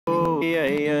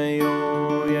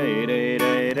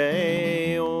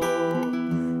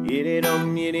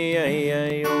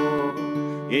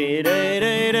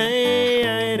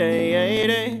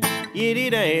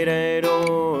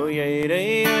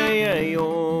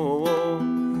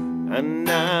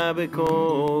Anna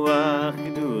bekoach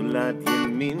gedulat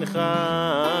yemincha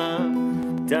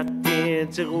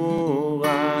tatit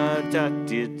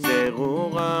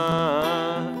zerura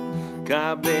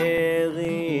kaberinat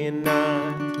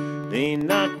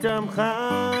rinat amcha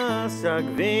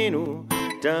sagvenu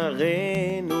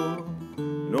tarenu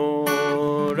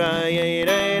nora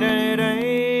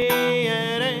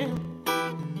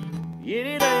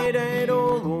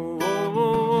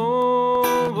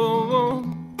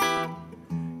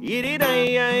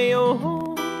Yiddy-day-ay-yo,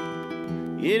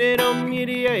 yiddy-dum,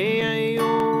 yiddy-ay-ay-yo,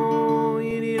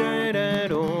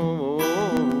 yiddy-day-day-do,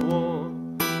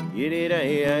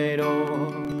 yiddy-day-ay-do,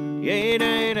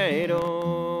 yiddy-day-day-do.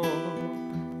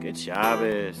 Good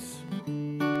Shabbos.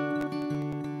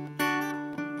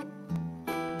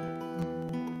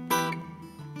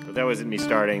 But that wasn't me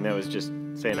starting, that was just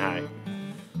saying hi.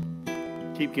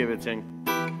 Keep kibitzing.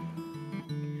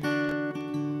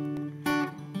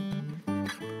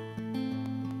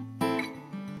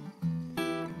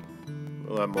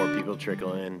 We'll have more people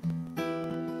trickle in.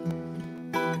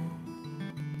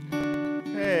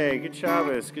 Hey, good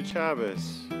Shabbos, good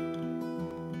Shabbos.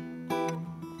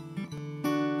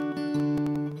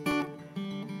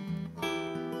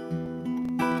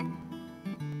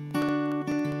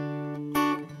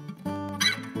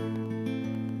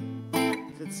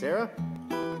 Is it Sarah?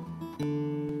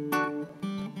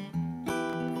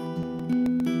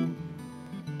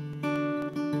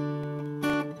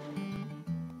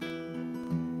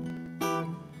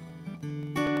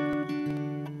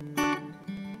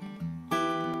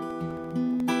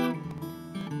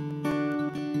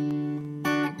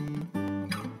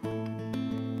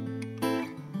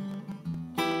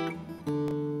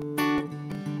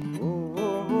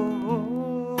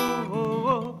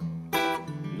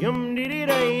 Yum diddy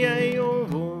day yo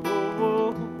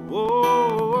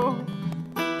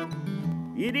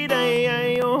yiddy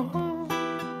day yo.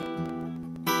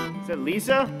 Is that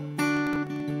Lisa?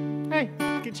 Hey,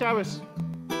 good Shabbos.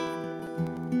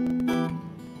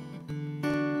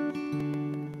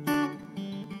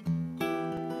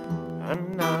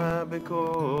 Anna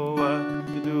bekoach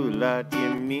gedulat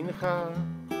yemincha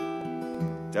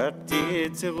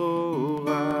tatit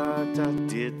zerura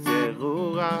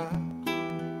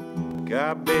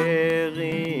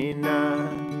Gaberina,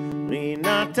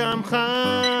 Rinat Amcha,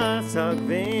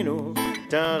 Sagvenu,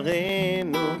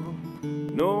 Tarenu,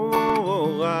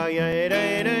 Nora,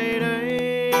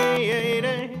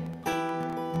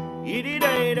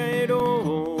 Yiddy-day-day-do,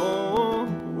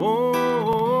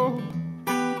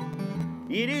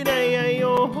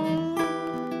 Yiddy-day-ay-yo,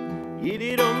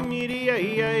 Yiddy-dum,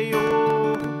 Yiddy-ay-ay-yo,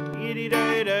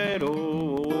 Yiddy-day-day-do,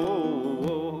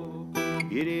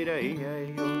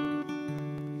 Yiddy-day-ay-yo.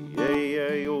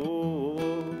 Yo.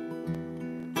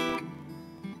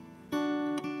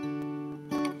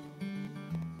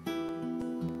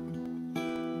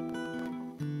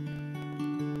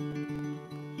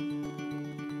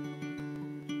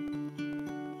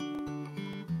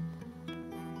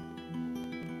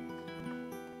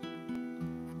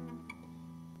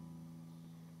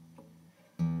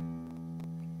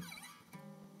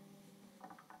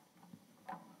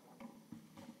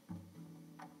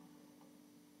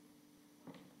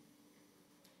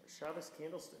 Shabbos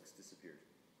candlesticks disappeared.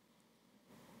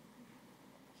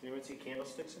 Does anyone see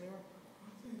candlesticks anywhere?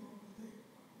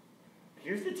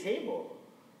 Here's the table.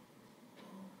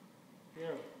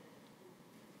 Yeah.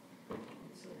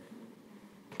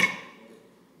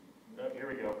 Oh, here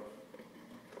we go.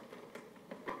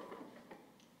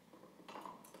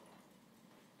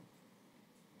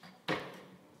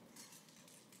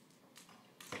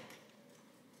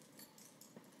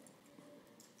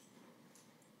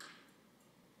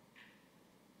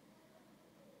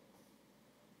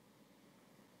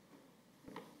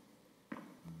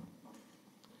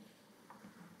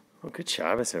 Well, good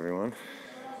Shabbos, everyone.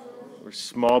 We're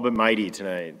small but mighty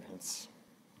tonight.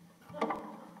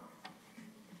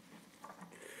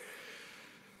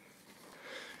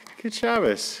 Good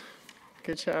Shabbos.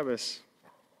 Good Shabbos.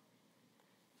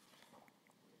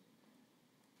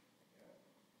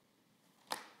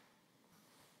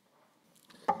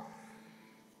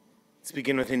 Let's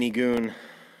begin with an igun.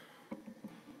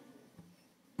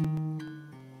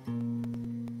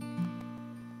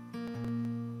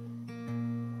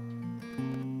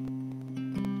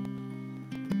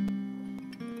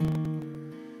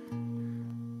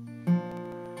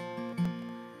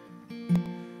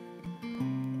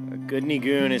 Good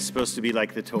nigun is supposed to be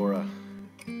like the Torah.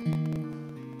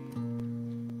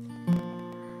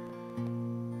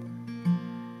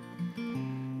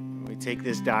 We take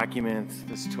this document,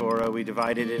 this Torah, we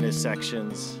divide it into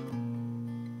sections.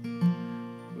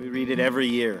 We read it every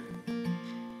year.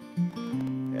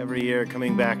 Every year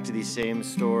coming back to these same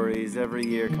stories, every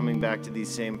year coming back to these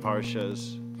same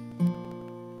parshas.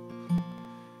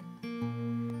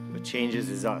 What changes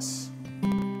is us.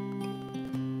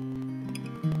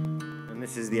 And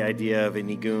this is the idea of a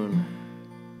nigun.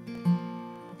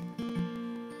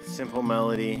 Simple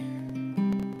melody. A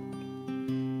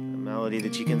melody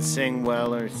that you can sing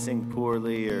well or sing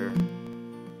poorly or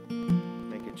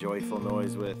make a joyful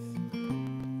noise with.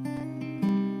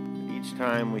 Each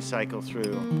time we cycle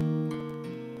through,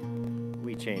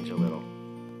 we change a little.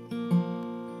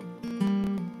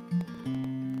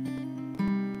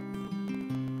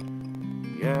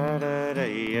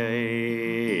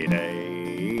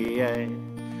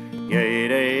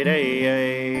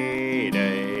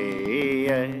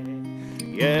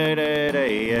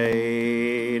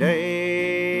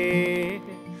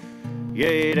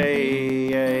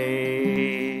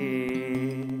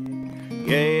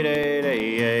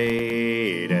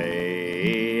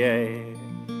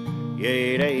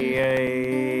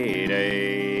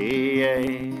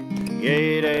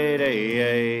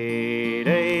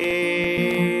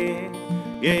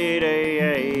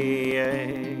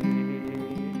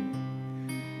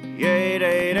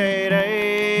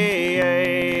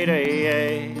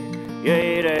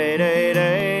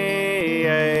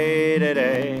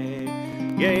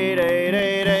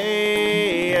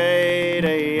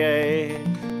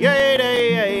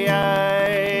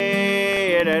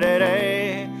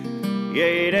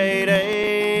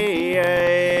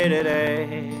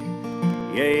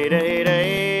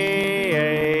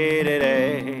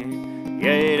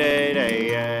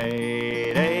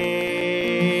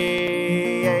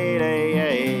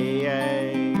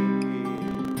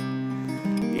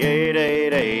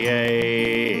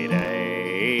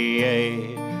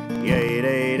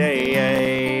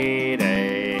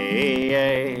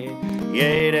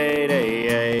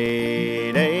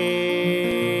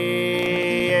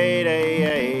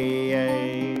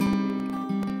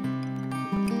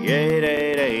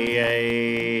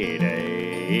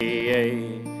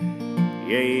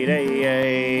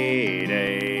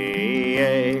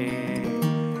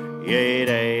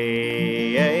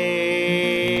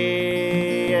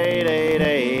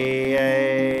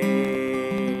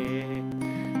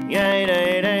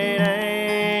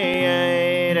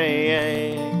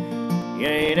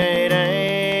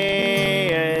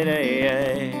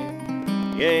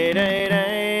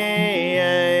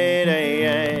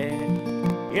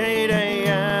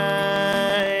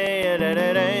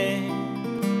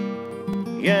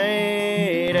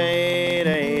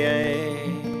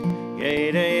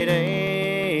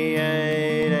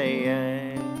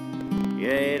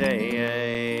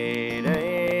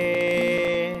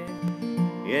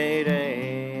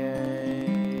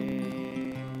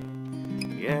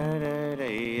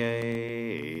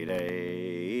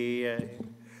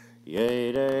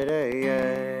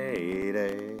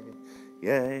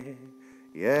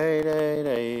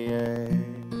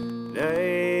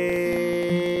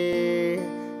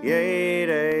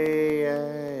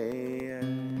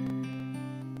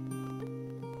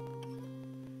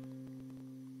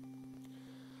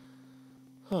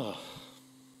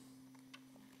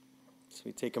 So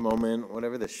we take a moment,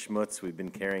 whatever the schmutz we've been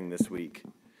carrying this week.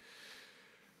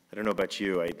 I don't know about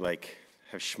you, I'd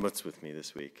have schmutz with me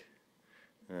this week.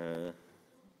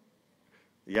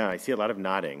 Yeah, I see a lot of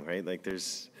nodding, right?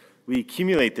 We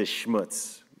accumulate this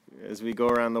schmutz as we go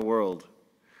around the world.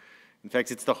 In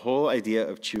fact, it's the whole idea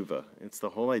of tshuva. It's the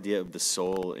whole idea of the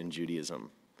soul in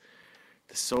Judaism.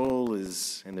 The soul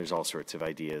is, and there's all sorts of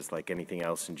ideas, like anything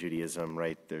else in Judaism,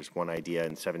 right? There's one idea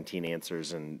and 17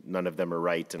 answers, and none of them are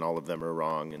right, and all of them are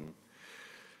wrong.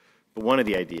 But one of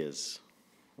the ideas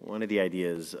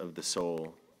of the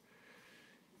soul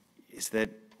is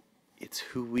that it's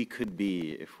who we could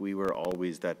be if we were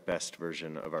always that best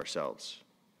version of ourselves.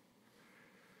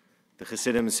 The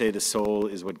Hasidim say the soul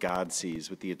is what God sees,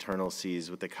 what the eternal sees,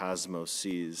 what the cosmos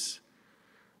sees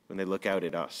when they look out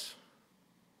at us,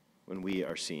 when we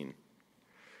are seen.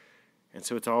 And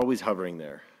so it's always hovering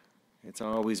there. It's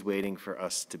always waiting for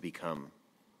us to become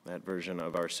that version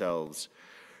of ourselves.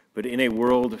 But in a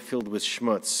world filled with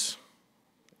schmutz,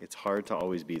 it's hard to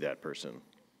always be that person.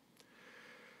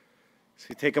 So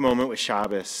we take a moment with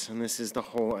Shabbos, and this is the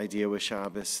whole idea with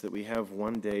Shabbos, that we have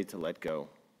one day to let go.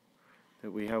 That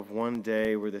we have one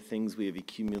day where the things we have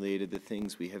accumulated, the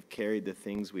things we have carried, the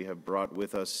things we have brought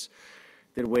with us,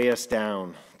 that weigh us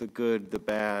down, the good, the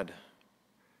bad,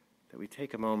 that we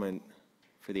take a moment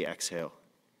for the exhale,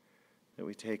 that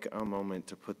we take a moment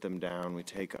to put them down, we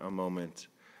take a moment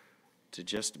to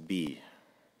just be,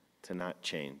 to not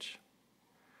change.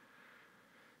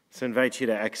 So I invite you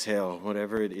to exhale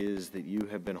whatever it is that you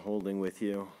have been holding with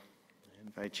you. I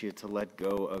invite you to let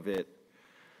go of it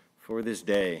for this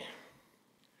day.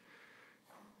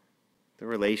 The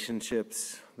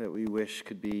relationships that we wish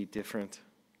could be different,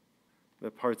 the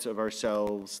parts of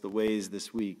ourselves, the ways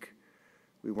this week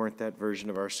we weren't that version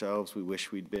of ourselves we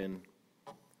wish we'd been.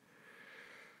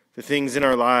 The things in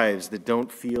our lives that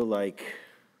don't feel like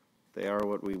they are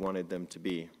what we wanted them to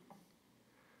be.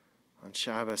 On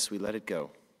Shabbos, we let it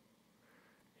go.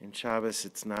 In Shabbos,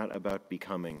 it's not about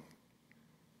becoming.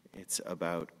 It's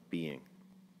about being.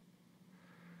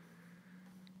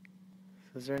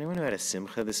 So is there anyone who had a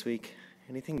simcha this week?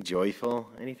 Anything joyful?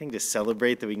 Anything to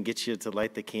celebrate that we can get you to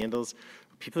light the candles?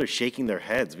 People are shaking their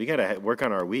heads. We got to work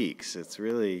on our weeks. It's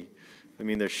really, I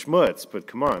mean, they're schmutz, but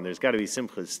come on, there's got to be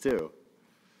simchas too.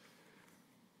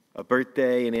 A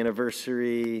birthday, an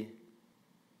anniversary,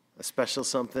 a special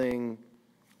something.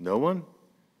 No one?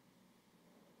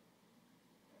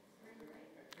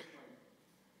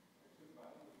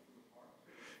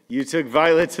 You took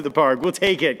Violet to the park. We'll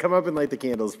take it. Come up and light the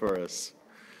candles for us.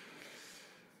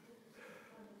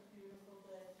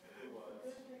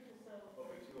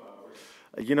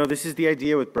 You know, this is the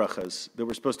idea with brachas, that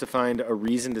we're supposed to find a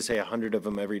reason to say 100 of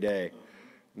them every day.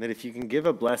 And that if you can give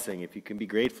a blessing, if you can be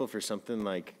grateful for something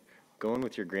like going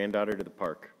with your granddaughter to the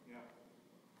park. Yeah.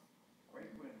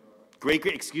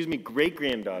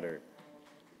 Great-granddaughter.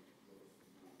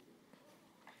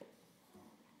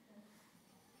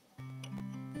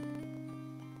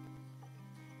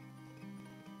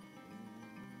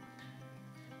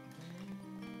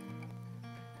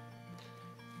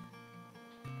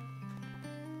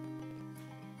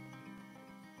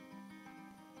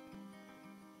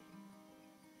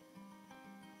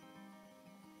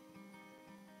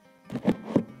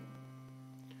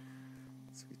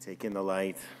 So we take in the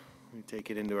light, we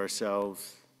take it into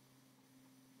ourselves.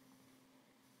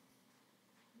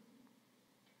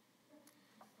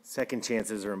 Second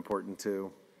chances are important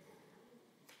too.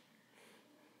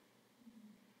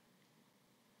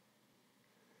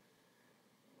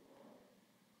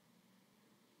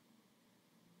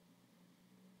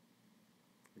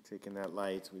 We take in that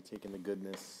light, we take in the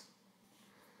goodness.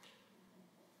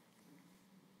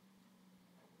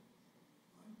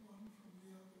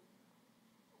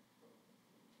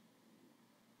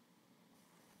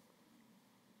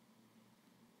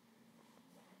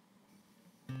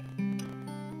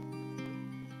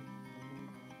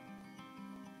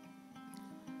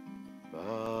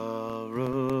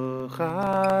 Baruch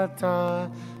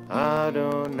atah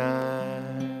Adonai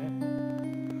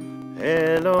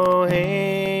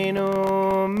Eloheinu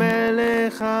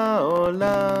melech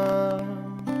haolam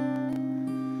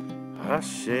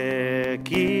asher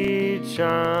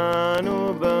kitshanu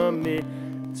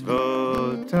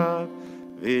b'mitzvotav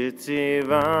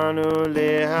v'tzivanu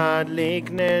lehadlik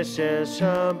nesher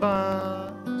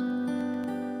Shabbat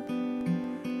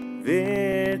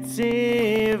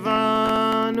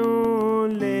v'tzivanu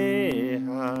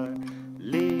lehadlik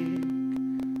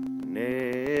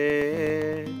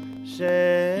nesher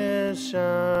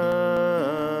Shabbat.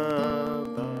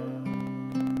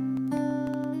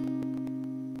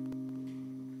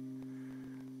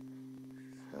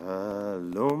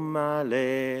 Shalom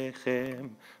aleichem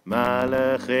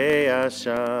malachei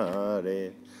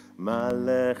asharet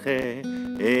malachei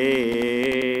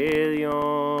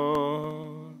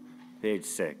elyon. Page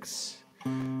 6.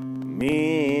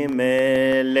 Mi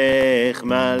melech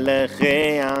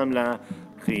malachei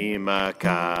amlachim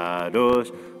akadosh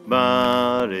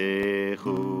baruch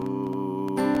hu.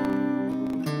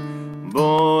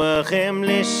 Boachem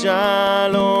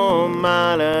leshalom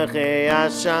malachei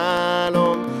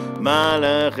ashalom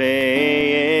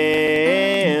malachei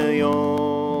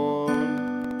elyon.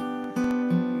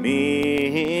 Mi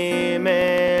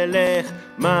melech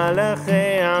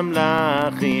malachei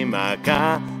amlachim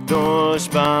akadosh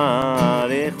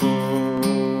baruch hu.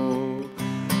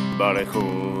 Baruch hu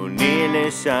ni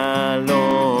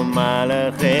leshalom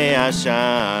malachei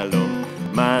ashalom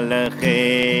malachei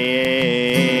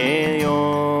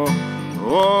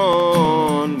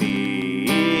elyon. Mi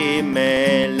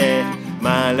melech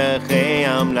malachei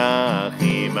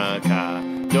amlachim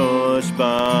akadosh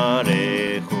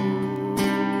baruch hu.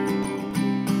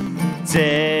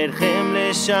 Tzedchem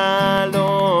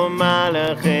leshalom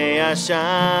malachei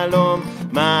ashalom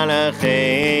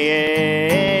malachei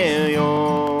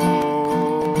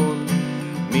elyon.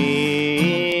 Mi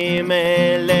melech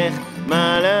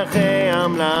מלאכי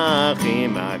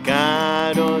המלאכים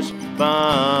הקדוש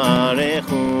ברוך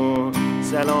הוא.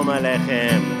 שלום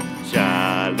עליכם,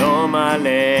 שלום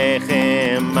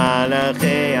עליכם,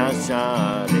 מלאכי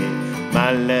השרים,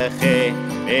 מלאכי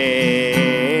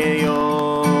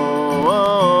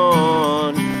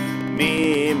עליון,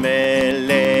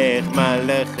 ממלך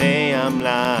מלאכי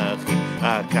המלאכים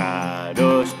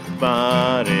הקדוש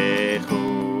ברוך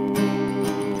הוא.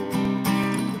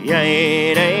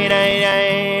 יאי די די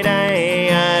די די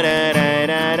יא דה דה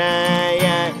דה דה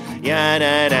יא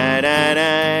דה דה דה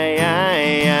דה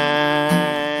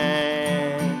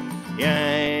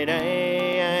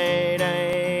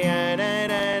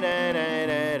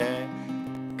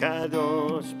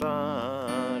הקדוש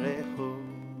ברוך הוא,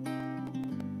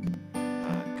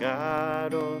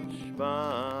 הקדוש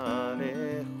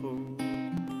ברוך הוא,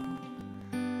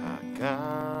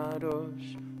 הקדוש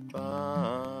ברוך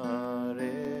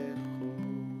הוא.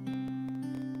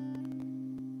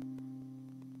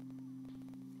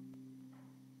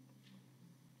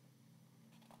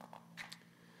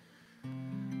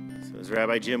 So as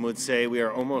Rabbi Jim would say, we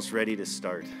are almost ready to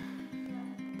start.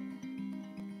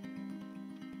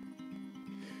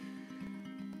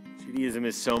 Judaism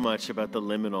is so much about the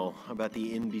liminal, about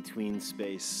the in-between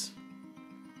space,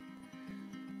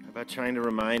 about trying to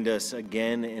remind us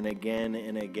again and again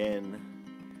and again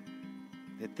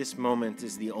that this moment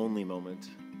is the only moment,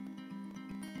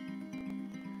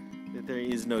 that there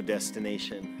is no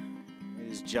destination, it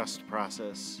is just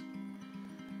process.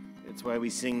 It's why we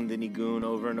sing the Nigun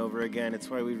over and over again. It's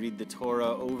why we read the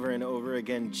Torah over and over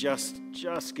again, just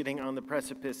getting on the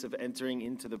precipice of entering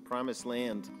into the promised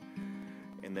land.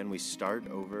 And then we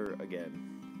start over again.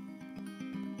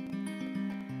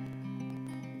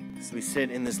 So we sit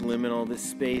in this liminal, this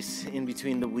space in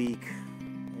between the week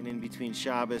and in between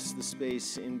Shabbos, the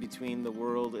space in between the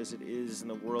world as it is and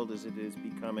the world as it is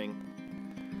becoming.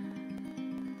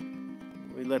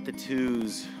 We let the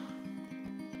twos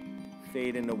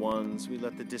fade into ones. We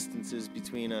let the distances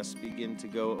between us begin to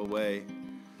go away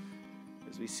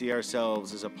as we see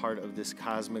ourselves as a part of this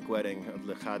cosmic wedding of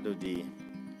Lecha Dodi.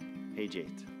 Page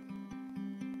 8.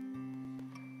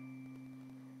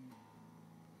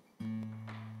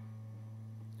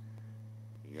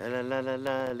 Ya la la la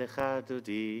la lecha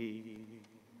dodi,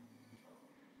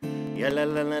 ya la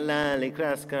la la la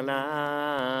likras kala,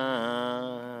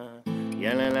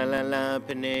 ya la la la la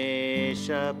pnei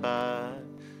Shabbat,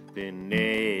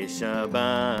 pnei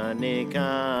Shabbat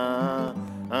nika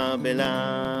abela.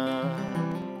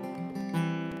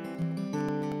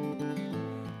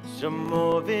 שמו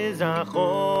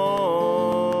וזכור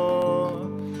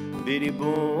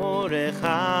בדיבור אחד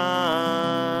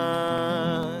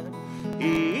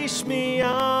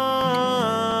השמיענו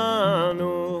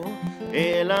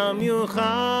אל המיוחד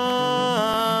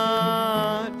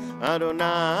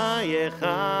אדוני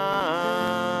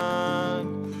אחד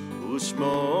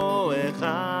ושמו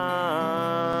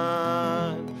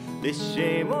אחד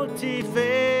לשמו תפארת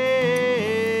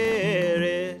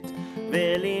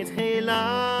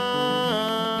ולתחילה.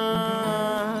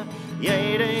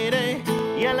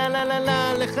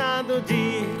 Lecha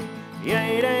Dodi, ya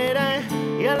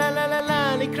la la la la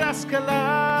likras kala,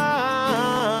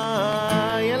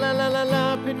 ya la la la la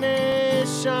pnei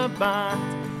Shabbat,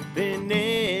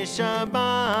 pnei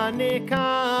Shabbat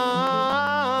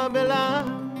nikabela.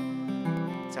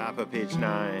 Top of page 9.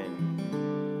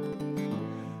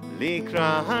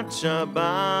 Likrat Shabbat,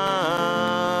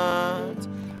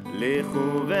 lechu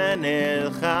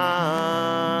v'nelcha,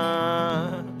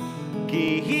 ki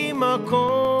hi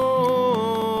makom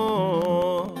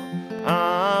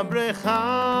הבריכה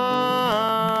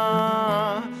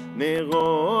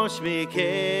מראש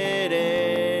וקדם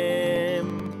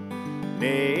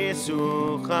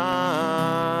נסוכה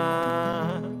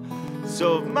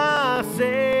סוף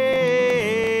מעשה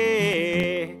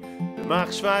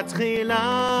במחשבה תחילה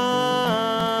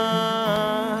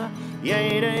יא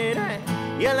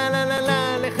לה לה לה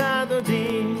לה lecha dodi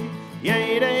יא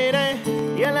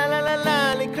לה לה לה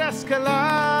לה likras kala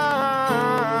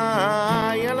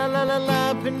יא לה לה לה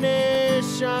לה pnei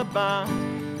Shabbat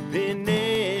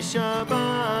pnei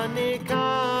Shabbat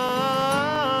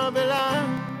nikabela.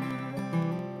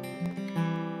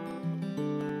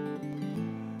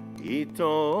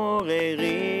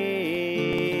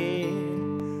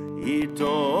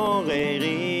 התעוררי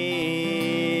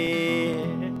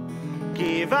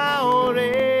כי באורך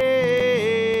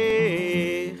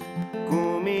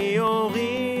קומי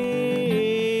אורי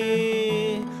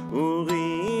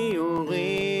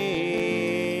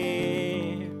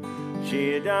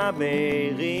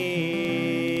שדברי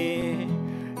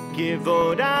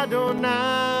כבוד אדוני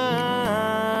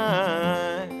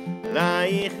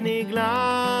אלייך נגלה.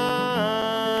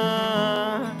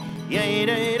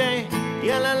 יאירי,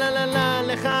 יאללה לה לה לה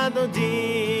לך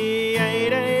דודי.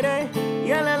 יאירי,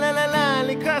 יאללה לה לה לה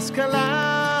לקראת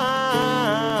קלה.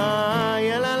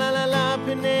 יאללה לה לה לה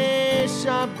פני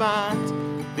שבת,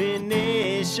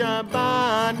 פני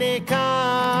שבת נקבלה.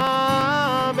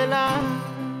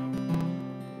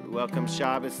 Welcome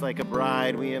Shabbos like a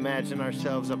bride. We imagine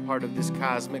ourselves a part of this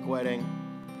cosmic wedding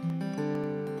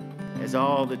as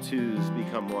all the twos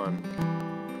become one.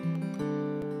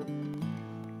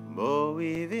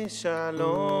 Boi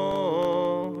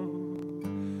v'shalom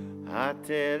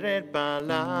ateret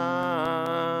bala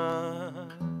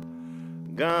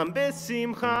gam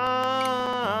besimcha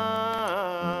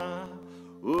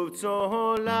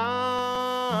ובצהולה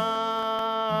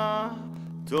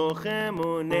תוך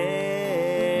אמונה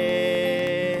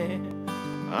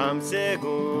עם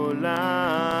סגולה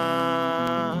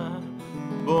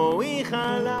בואי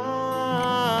חלה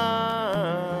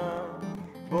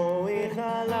בואי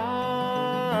חלה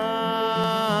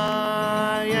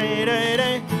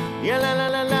יאירי יאללה לה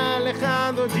לה לה לך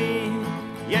דודי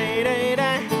יאירי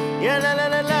יאללה לה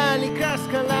לה לה לקראת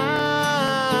קלה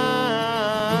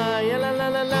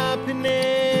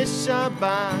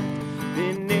Shabbat,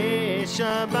 b'nei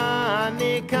Shabbat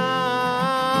nikabela.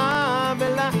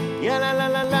 Yalla la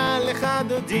la la lecha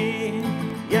dodi,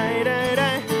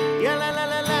 yairei, yalla la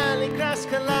la la likras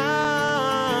kala.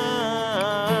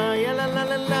 Yalla la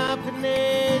la la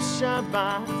b'nei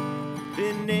Shabbat,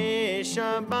 b'nei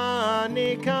Shabbat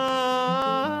nikabela.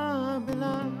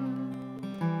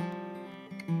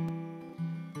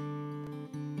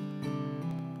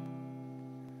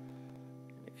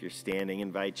 If you're standing, I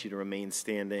invite you to remain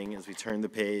standing as we turn the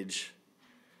page.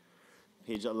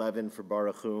 Page 11 for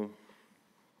Baruch Hu.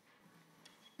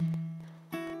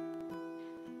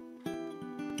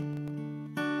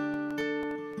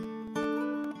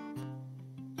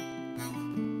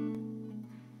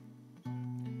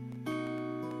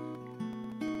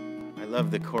 I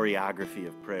love the choreography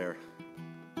of prayer.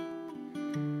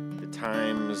 The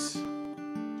times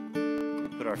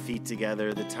put our feet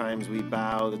together, the times we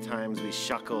bow, the times we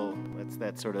shuckle. That's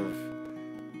that sort of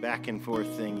back and forth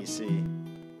thing you see.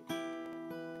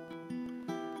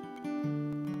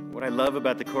 What I love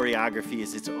about the choreography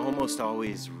is it's almost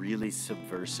always really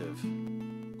subversive.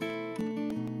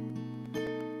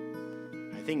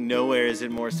 I think nowhere is it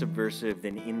more subversive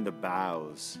than in the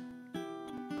bows.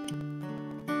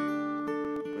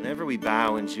 Whenever we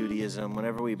bow in Judaism,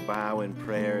 whenever we bow in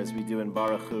prayer, as we do in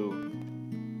Baruch Hu,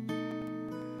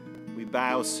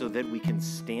 bow so that we can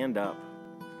stand up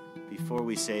before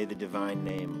we say the divine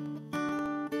name.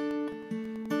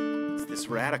 It's this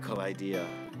radical idea.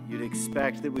 You'd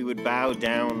expect that we would bow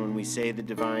down when we say the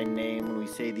divine name, when we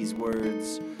say these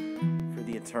words for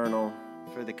the eternal,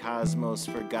 for the cosmos,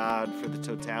 for God, for the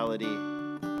totality.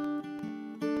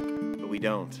 But we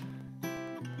don't.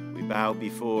 We bow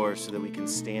before so that we can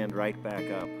stand right back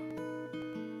up.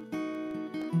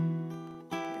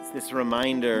 This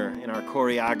reminder in our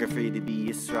choreography to be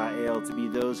Yisrael, to be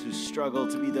those who struggle,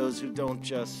 to be those who don't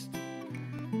just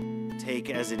take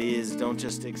as it is, don't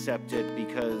just accept it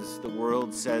because the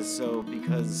world says so,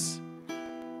 because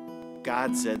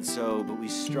God said so, but we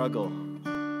struggle.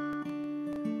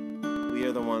 We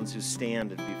are the ones who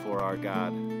stand before our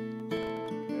God.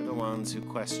 We're the ones who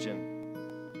question.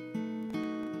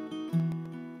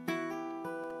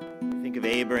 Think of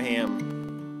Abraham.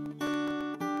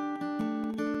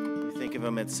 Of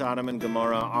him at Sodom and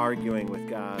Gomorrah arguing with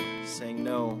God, saying,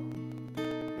 no,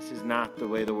 this is not the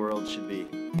way the world should be.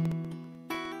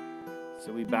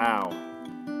 So we bow,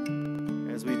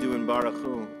 as we do in Baruch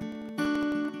Hu.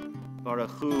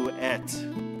 Baruch Hu et,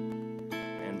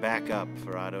 and back up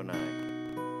for Adonai.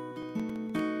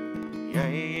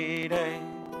 Yidei,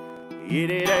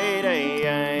 yidei,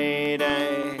 yidei,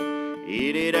 yidei,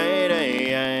 yidei,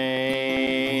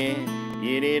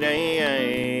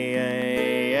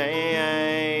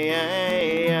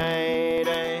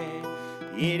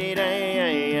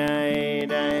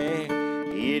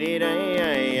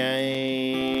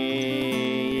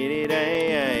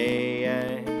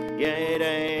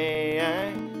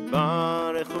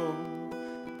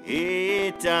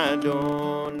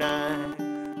 Adonai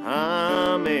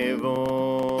Hamevorach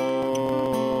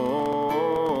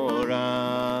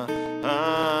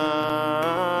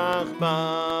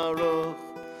Baruch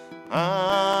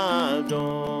Adonai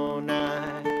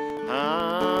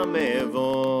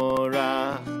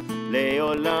Hamevorach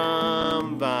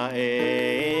Leolam Va'ed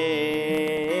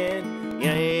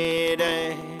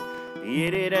Yidei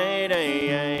Yidei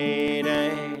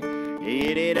Yidei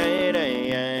Yidei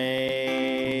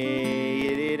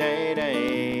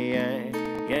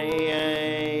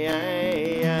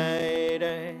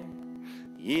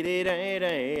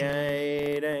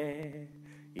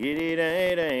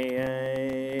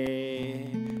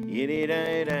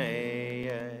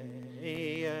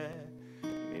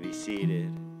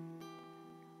seated.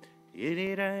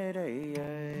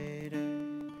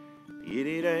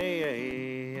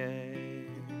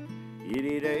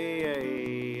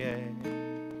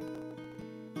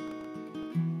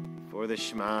 For the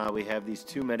Shema, we have these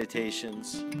two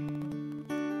meditations.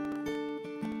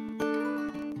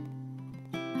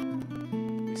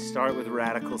 We start with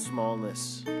radical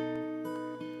smallness.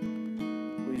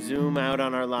 We zoom out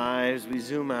on our lives, we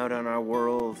zoom out on our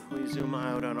world, we zoom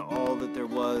out on all that there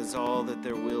was, all that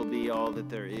there will be, all that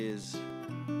there is.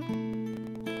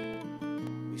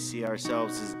 We see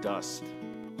ourselves as dust.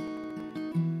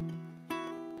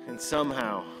 And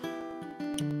somehow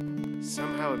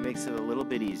it makes it a little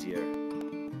bit easier.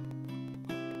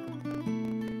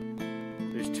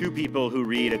 There's two people who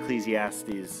read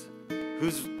Ecclesiastes.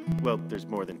 Well, there's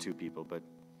more than two people, but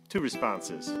two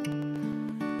responses.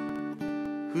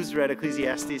 Who's read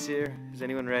Ecclesiastes here? Has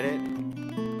anyone read it?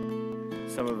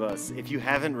 Some of us. If you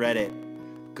haven't read it,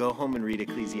 go home and read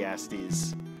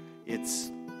Ecclesiastes.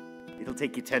 It'll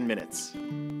take you 10 minutes.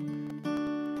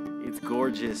 It's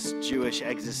gorgeous Jewish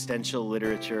existential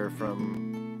literature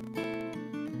from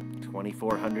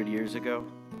 2,400 years ago.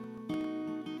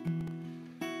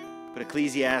 But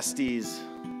Ecclesiastes,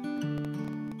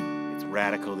 it's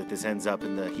radical that this ends up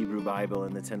in the Hebrew Bible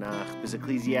and the Tanakh, because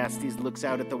Ecclesiastes looks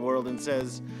out at the world and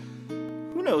says,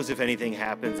 who knows if anything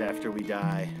happens after we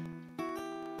die?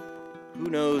 Who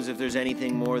knows if there's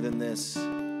anything more than this?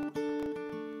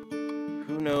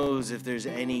 Who knows if there's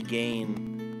any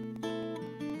gain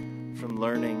from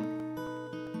learning?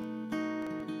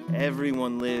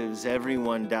 Everyone lives,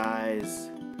 everyone dies.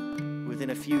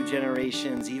 Within a few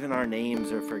generations, even our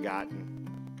names are forgotten.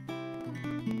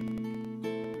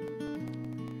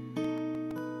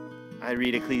 I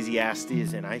read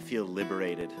Ecclesiastes and I feel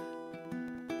liberated.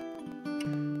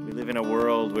 We live in a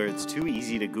world where it's too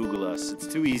easy to Google us. It's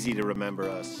too easy to remember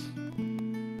us.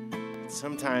 But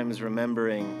sometimes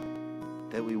remembering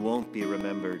that we won't be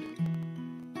remembered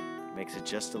makes it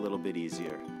just a little bit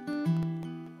easier.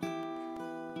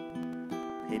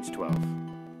 Page 12.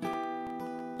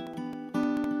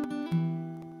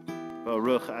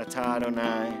 Baruch atah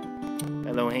Adonai,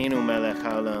 Eloheinu melech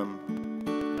haolam,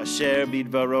 asher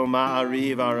bidvaro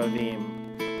ma'ariv aravim,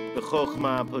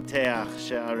 b'chokhma poteach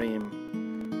she'arim,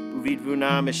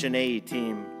 uvidvuna mishanei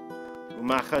itim,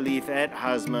 umachalif et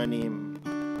hazmanim,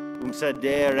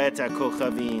 umsader et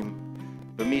hakochavim,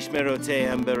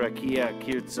 b'mishmerotehem berakia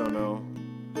kirtzono,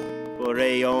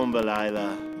 borei yom b'layla,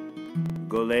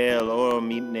 golel or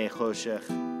mipnei choshech,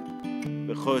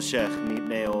 b'choshech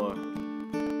mipnei or,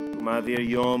 umavir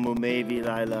yom umevi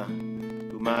layla,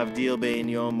 umavdil bein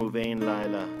yom uvein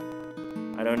layla,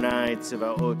 Adonai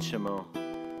tzvaot shemo,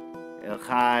 El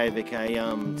chai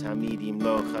v'kayam tamid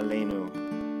yimloch aleinu,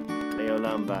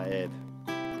 leolam va'ed.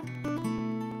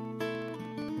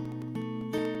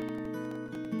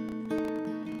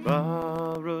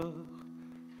 Baruch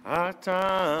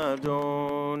atah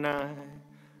Adonai,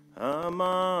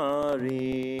 Amari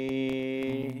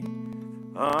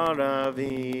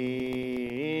Aravim,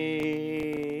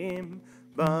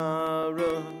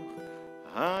 Baruch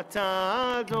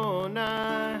atah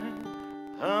Adonai,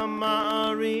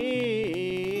 Amari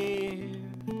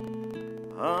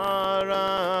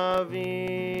Aravim.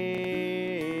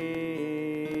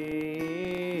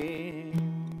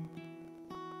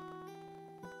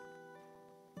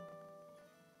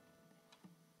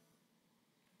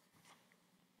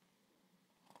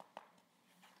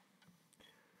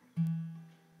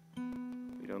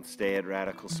 Don't stay at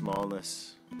radical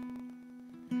smallness.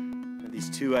 And these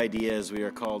two ideas we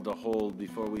are called to hold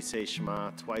before we say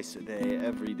Shema twice a day,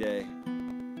 every day.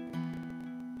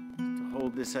 To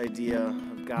hold this idea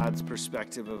of God's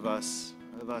perspective of us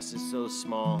is so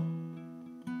small.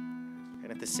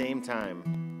 And at the same time,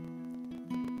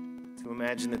 to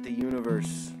imagine that the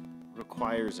universe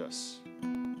requires us.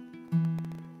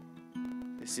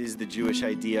 This is the Jewish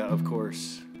idea, of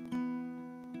course.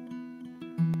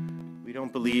 We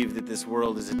don't believe that this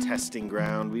world is a testing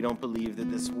ground. We don't believe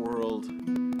that this world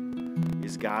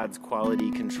is God's quality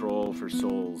control for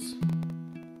souls.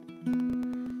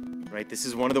 Right? This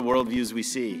is one of the worldviews we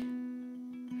see.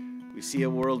 We see a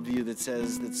worldview that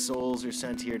says that souls are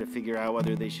sent here to figure out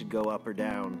whether they should go up or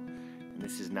down. And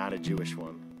this is not a Jewish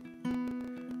one.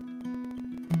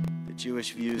 The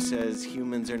Jewish view says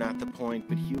humans are not the point,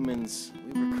 but humans,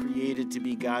 we were created to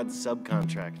be God's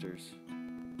subcontractors.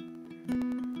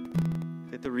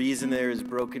 That the reason there is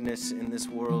brokenness in this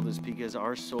world is because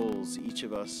our souls, each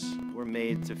of us, were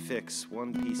made to fix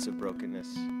one piece of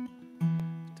brokenness,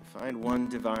 to find one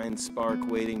divine spark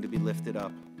waiting to be lifted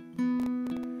up.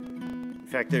 In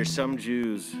fact, there's some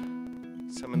Jews,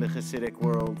 some in the Hasidic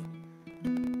world,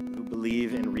 who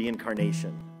believe in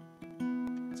reincarnation.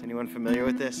 Is anyone familiar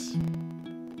with this?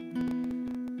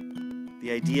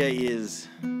 The idea is,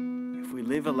 if we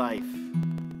live a life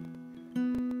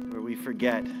where we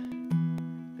forget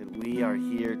that we are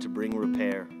here to bring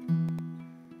repair,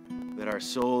 that our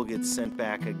soul gets sent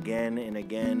back again and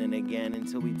again and again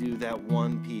until we do that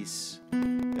one piece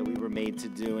that we were made to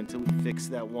do, until we fix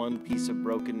that one piece of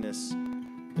brokenness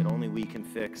that only we can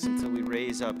fix, until we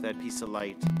raise up that piece of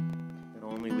light that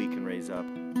only we can raise up.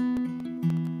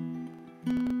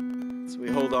 So we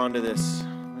hold on to this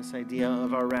idea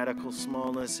of our radical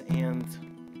smallness, and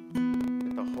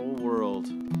that the whole world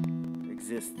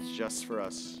exists just for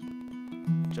us,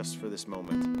 just for this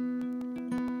moment.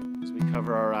 As we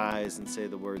cover our eyes and say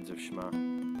the words of Shema.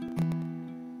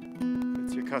 If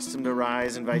it's your custom to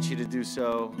rise, I invite you to do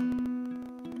so.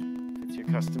 If it's your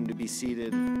custom to be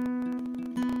seated,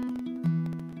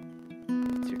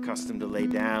 if it's your custom to lay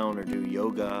down or do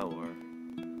yoga, or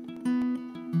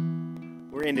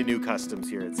we're into new customs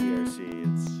here at CRC.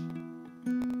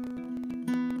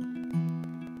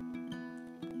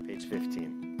 It's page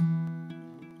 15.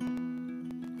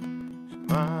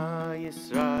 Shema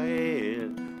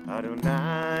Yisrael,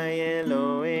 Adonai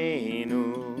Eloheinu,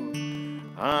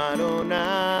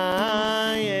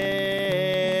 Adonai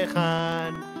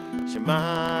Echad. Shema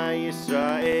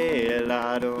Yisrael,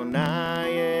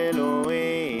 Adonai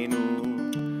Eloheinu,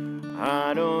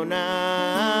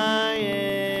 Adonai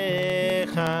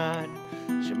Echad.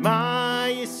 Shema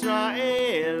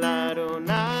Yisrael,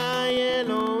 Adonai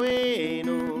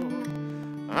Eloheinu,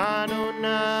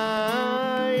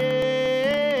 Adonai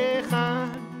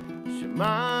Echad.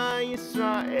 Shema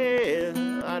Yisrael,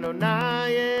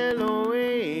 Adonai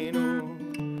Eloheinu,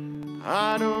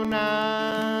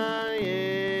 Adonai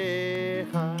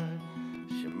Echad.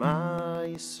 Shema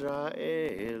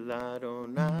Yisrael,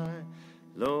 Adonai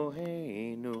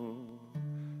Eloheinu,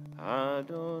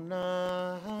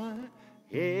 Adonai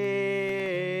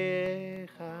Echad.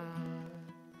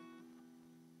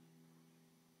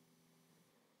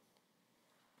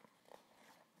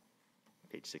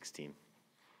 Page 16.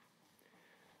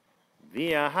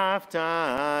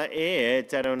 V'ahavta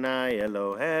et Adonai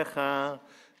Elohecha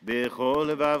b'chol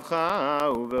levavcha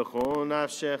u'b'chol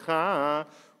nafshecha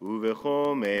u'b'chol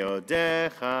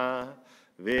meodecha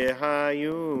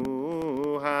v'hayu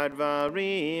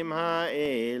hadvarim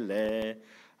ha'ele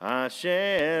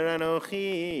asher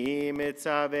anochi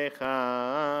mitzavecha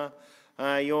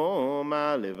hayom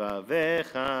al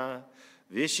levavecha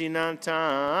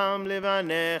v'shinantam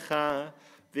levanecha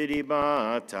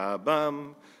v'dibata bam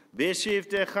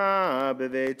b'shivtecha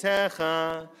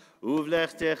b'veitecha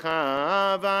uvlechtecha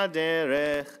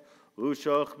v'aderech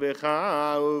u'shochbecha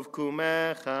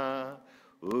uv'kumecha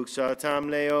u'kshatam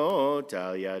leot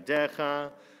al yadecha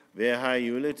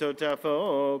v'hayu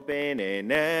letotafo ben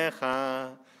einecha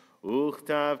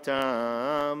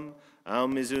u'chtavtam al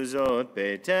mezuzot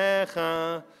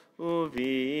beitecha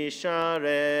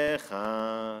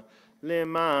u'visharecha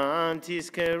למען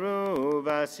תזכרו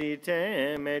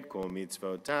ועשיתם את כל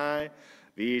מצוותיי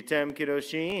והייתם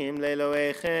קדושים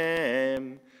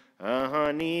לאלוהיכם.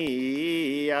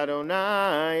 אני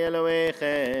אדוני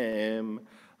אלוהיכם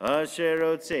אשר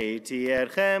הוצאתי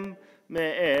אתכם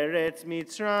מארץ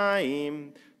מצרים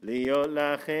להיות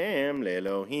לכם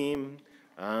לאלוהים.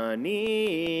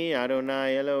 אני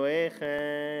אדוני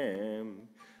אלוהיכם,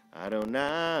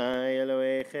 אדוני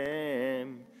אלוהיכם.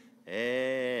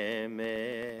 Emet.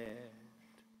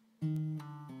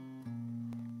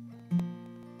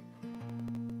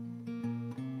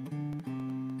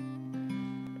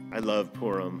 I love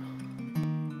Purim.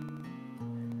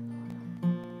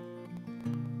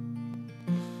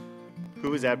 Who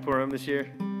was at Purim this year?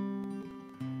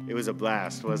 It was a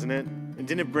blast, wasn't it? And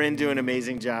didn't Bryn do an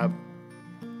amazing job?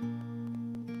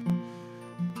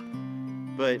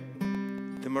 But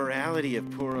the morality of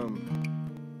Purim,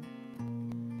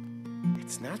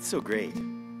 it's not so great.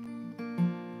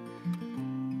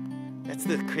 That's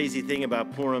the crazy thing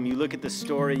about Purim. You look at the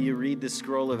story, you read the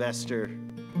scroll of Esther,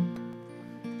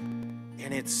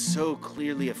 and it's so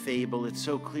clearly a fable. It's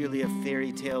so clearly a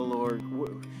fairy tale, Lord.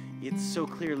 It's so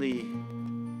clearly,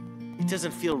 it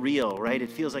doesn't feel real, right? It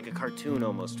feels like a cartoon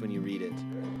almost when you read it.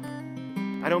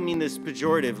 I don't mean this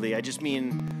pejoratively. I just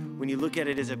mean when you look at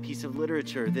it as a piece of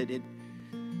literature, that it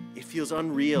feels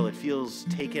unreal. It feels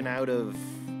taken out of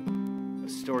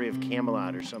story of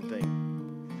Camelot or something.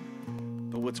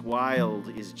 But what's wild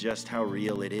is just how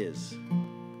real it is.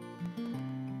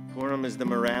 Purim is the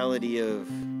morality of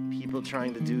people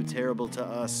trying to do terrible to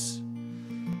us,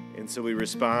 and so we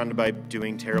respond by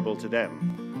doing terrible to them.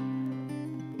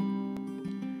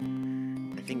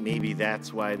 I think maybe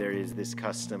that's why there is this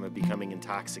custom of becoming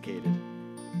intoxicated.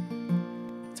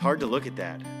 It's hard to look at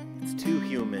that. It's too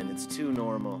human. It's too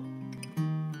normal.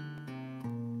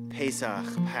 Pesach,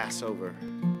 Passover,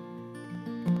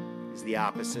 is the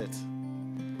opposite.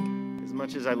 As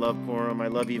much as I love Purim, I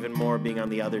love even more being on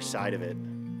the other side of it.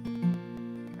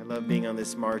 I love being on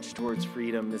this march towards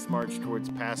freedom, this march towards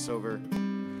Passover,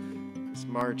 this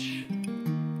march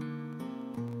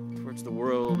towards the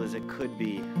world as it could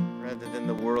be, rather than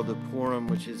the world of Purim,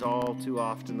 which is all too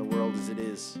often the world as it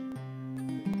is.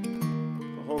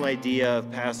 The whole idea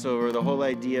of Passover, the whole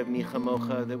idea of Mi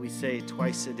Chamocha that we say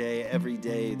twice a day, every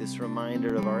day, this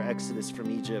reminder of our exodus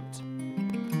from Egypt,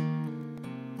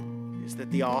 is that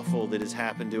the awful that has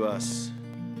happened to us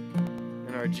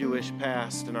in our Jewish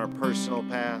past, in our personal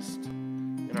past,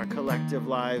 in our collective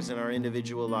lives, in our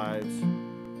individual lives,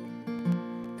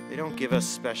 they don't give us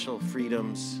special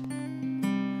freedoms.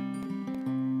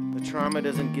 The trauma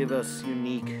doesn't give us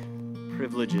unique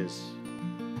privileges.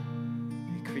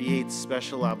 It creates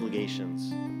special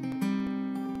obligations.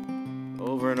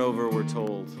 Over and over we're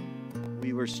told,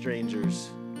 we were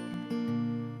strangers.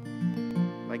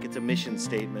 Like it's a mission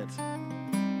statement.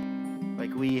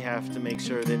 Like we have to make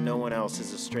sure that no one else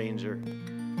is a stranger.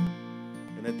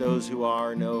 And that those who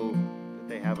are know that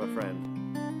they have a friend.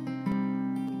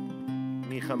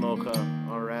 Mi Chamocha,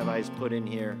 our rabbis put in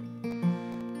here,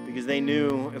 because they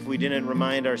knew if we didn't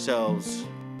remind ourselves,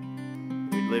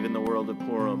 we'd live in the world of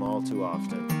Purim all too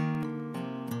often.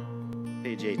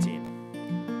 Page 18.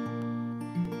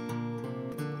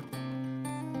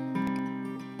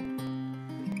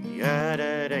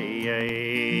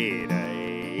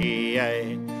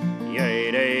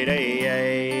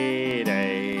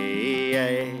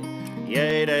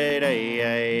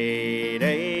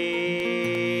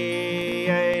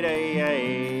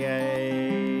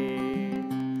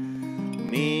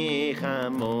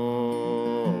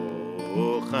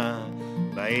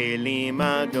 Bailim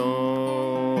Adonai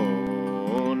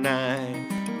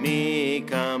mi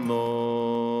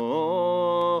kamocha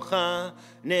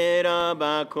nera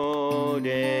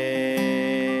bakodesh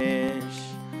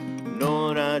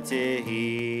nora tehilot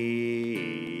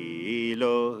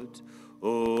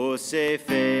osefele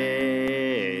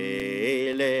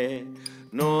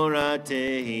nora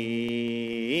tehilot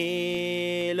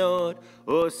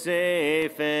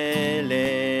osefele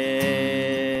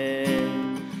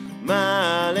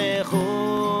Malechutecha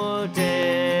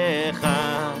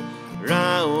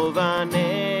Rauvanecha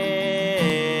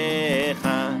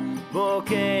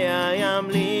Bokeh Yam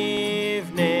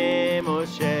Livnei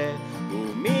Moshe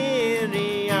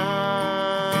Umiriam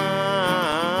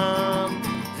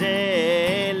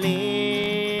Zelianu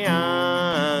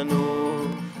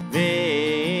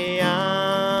Ve'ameru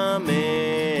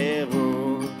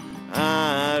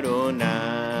Adonai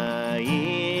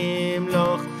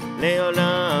Imloch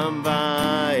Leolam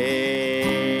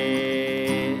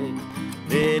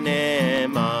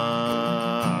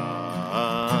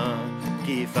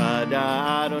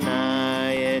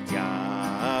Adonai et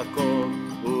Yaakov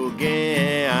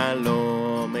ugealo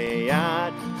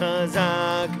meyad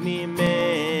chazak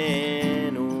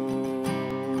mimenu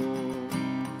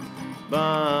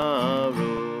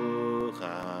Baruch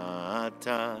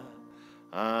ata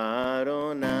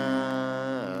Adonai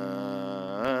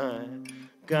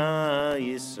Ga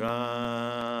Yisrael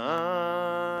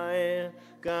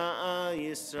Ga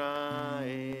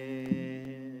Yisrael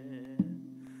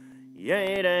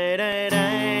Yay, day, day,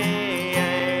 day,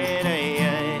 yay, day,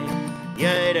 yay,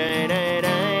 yay, day, day,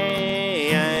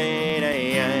 day, yay, day,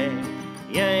 yay,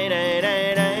 yay, day,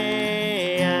 day, day,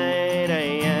 yay, day,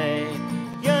 yay,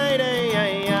 yay, day,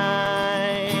 yay,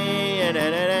 yay, day,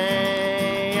 day,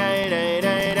 yay, day,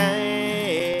 day, day,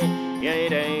 yay,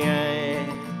 day, yay,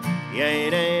 yay,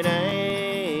 day, day,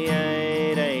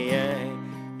 yay, day, yay,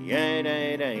 yay,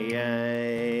 day, day,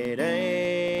 yay, day.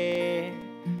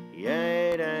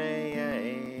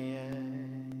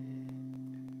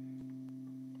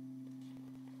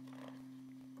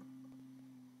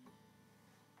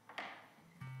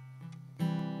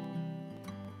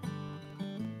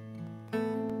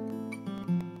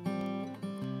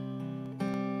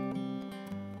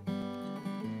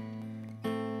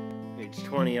 Page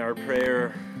 20, our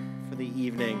prayer for the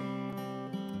evening.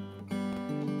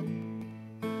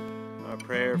 Our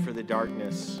prayer for the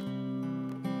darkness.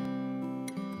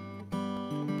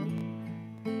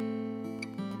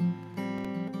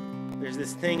 There's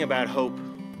this thing about hope.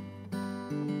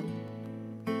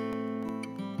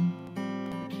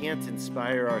 We can't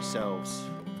inspire ourselves.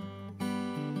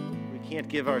 We can't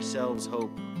give ourselves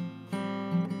hope.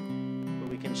 But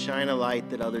we can shine a light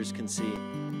that others can see.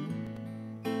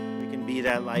 be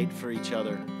that light for each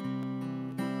other.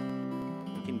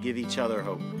 We can give each other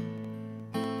hope.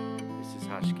 This is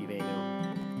Hashkivenu.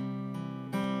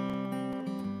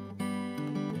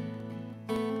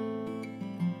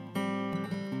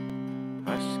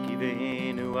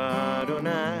 Hashkivenu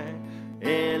Adonai,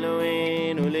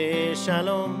 Eloheinu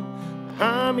leShalom,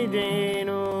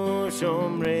 Hamidenu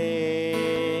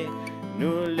Shomreinu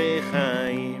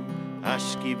leChaim.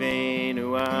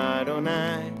 Hashkivenu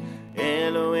Adonai,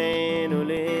 Eloheinu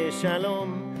leShalom,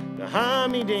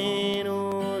 Hamidenu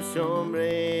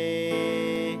Shomreinu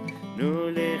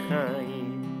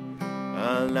leChaim.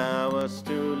 Allow us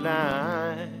to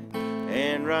lie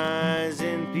and rise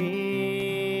in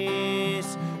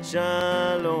peace.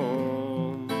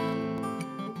 Shalom.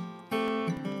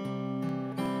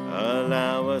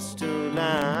 Allow us to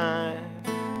lie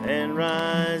and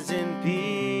rise in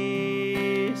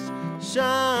peace.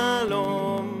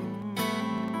 Shalom.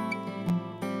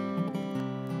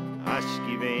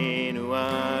 Hashkivenu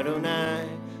Adonai,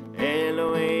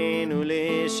 Eloheinu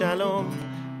leShalom,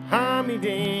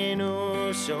 Hamidenu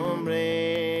Shomreinu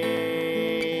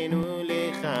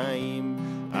leChaim.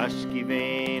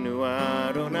 Hashkivenu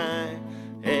Adonai,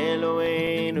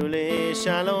 Eloheinu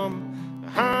leShalom,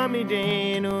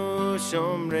 Hamidenu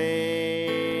Shomreinu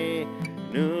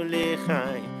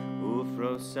leChaim.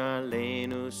 Ufros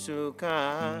aleinu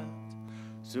Sukkot,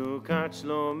 Sukkot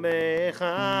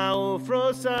Shlomecha.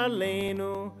 Ufros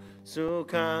aleinu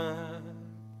Sukkot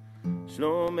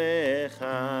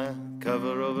Shlomecha.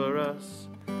 Cover over us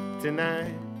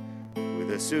tonight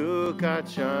with a Sukkot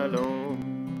Shalom,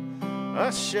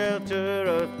 a shelter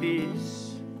of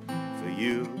peace for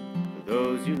you, for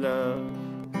those you love.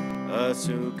 A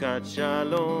Sukkot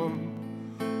Shalom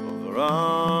over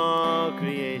all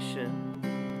creation,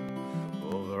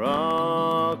 over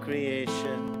all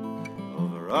creation,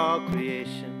 over all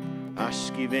creation.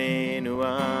 Hashkivenu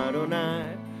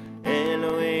Adonai,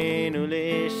 Eloheinu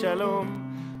leShalom,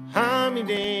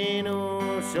 Hamidenu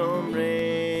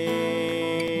Shomreinu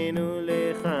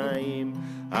leChaim.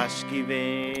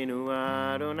 Hashkivenu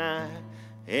Adonai,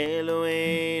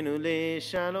 Eloheinu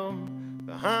leShalom,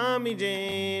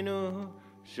 Hamidenu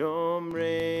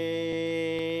Shomreinu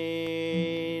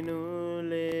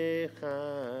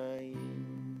leChaim.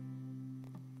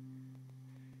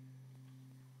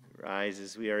 Rise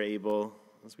as we are able,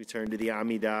 as we turn to the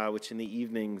Amidah, which in the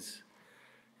evenings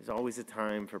is always a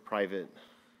time for private,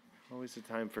 always a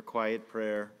time for quiet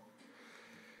prayer.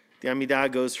 The Amidah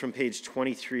goes from page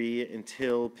 23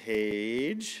 until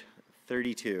page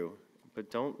 32, but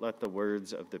don't let the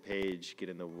words of the page get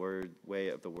in the way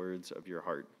of the words of your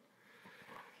heart.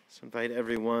 So invite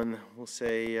everyone. We'll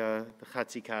say the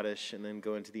Chatzi Kaddish and then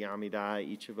go into the Amidah,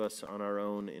 each of us on our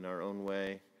own, in our own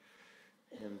way.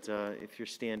 And if you're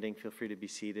standing, feel free to be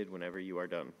seated whenever you are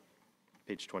done.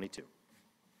 Page 22.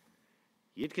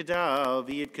 Yitkadal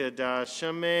v'yitkadash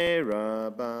Shamei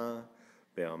Rabbah,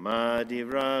 Be'alma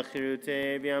divrach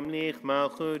chirutei v'yamlich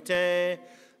malchutei,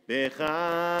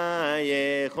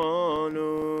 B'chayechon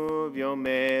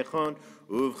u'v'yomechon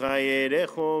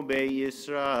u'v'chayerecho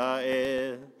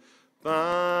be'Yisrael.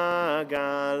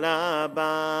 Bagala,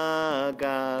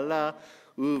 bagala,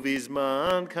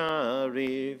 u'vizman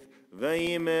kariv,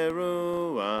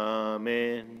 v'yimeru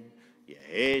amen.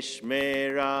 Yesh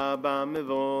merabah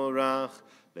mevorach,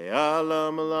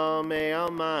 le'alam olam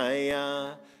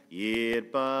me'almaya,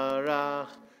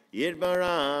 yitbarach,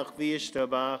 yitbarach,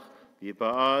 v'yishtabach,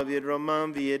 v'yipa'ar, v'yidromam,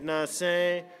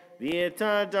 v'yidnaseh,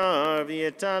 v'yitadar,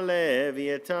 v'yitale,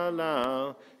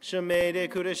 v'yitalal, shemede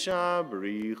kudesha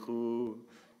b'richu,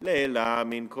 le'la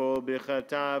min kol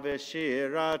bichata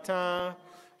v'shirata,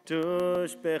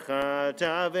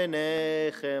 tushbechata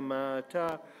v'nechemata,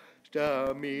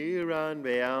 Shtamiran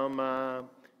be'alma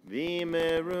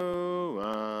v'imeru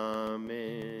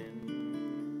amen.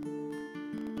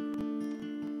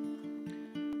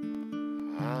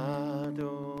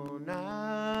 Adonai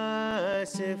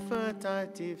sifatai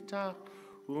tiftach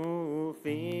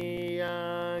ufi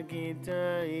yagid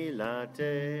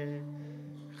ilatecha.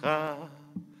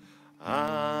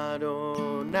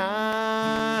 Adonai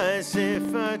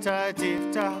sifatai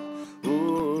tiftach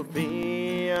ufi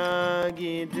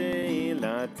yagid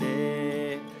ilatecha.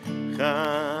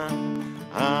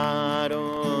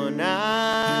 Adonai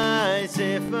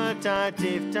sifatai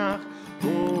tiftach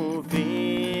ufi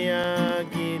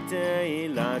yagid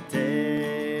ilatecha.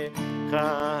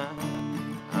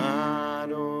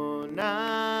 Adonai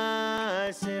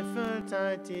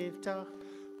sifatai tiftach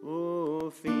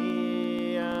ufi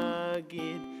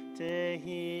yagid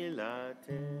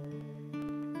tehillateh.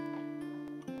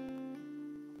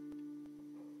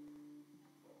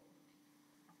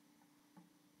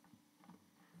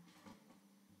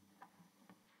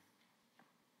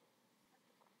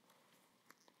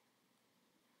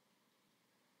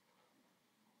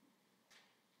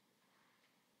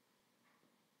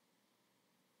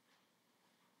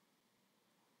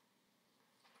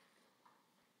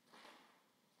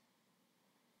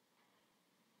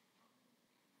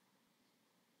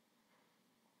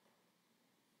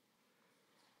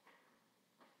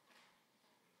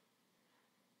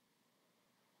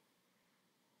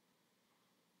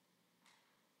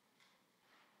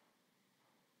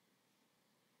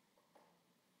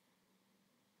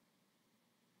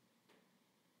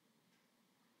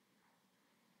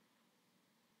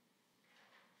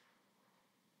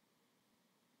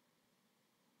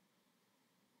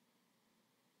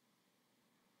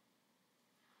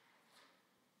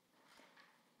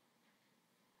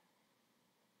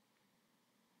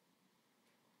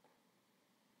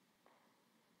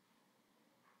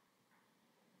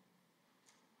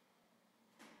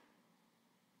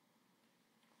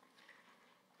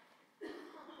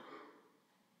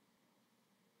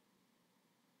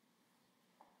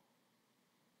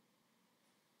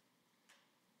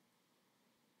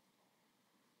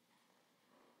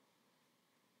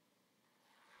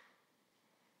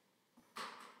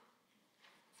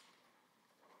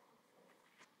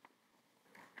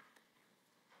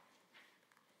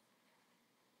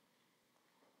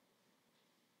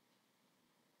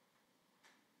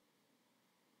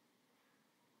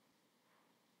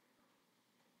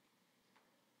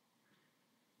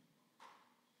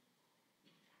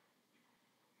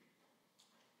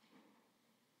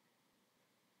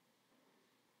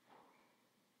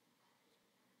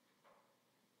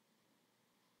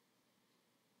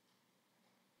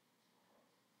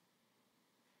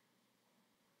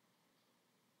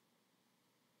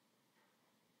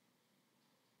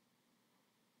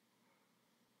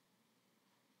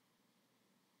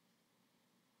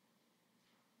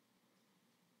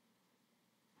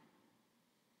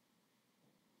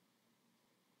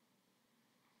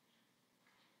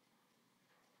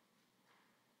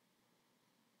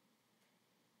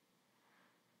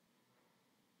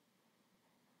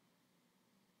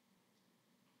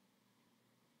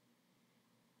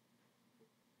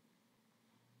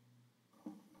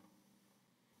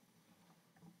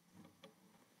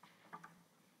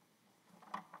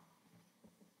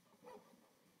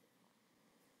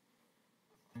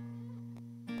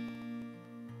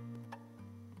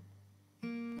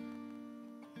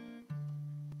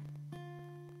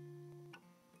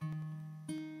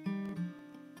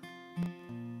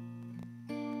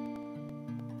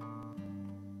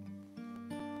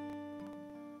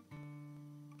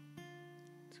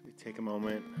 Take a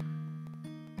moment.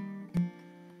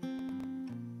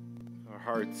 Our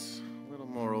hearts a little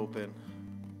more open.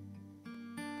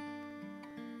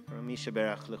 For Misha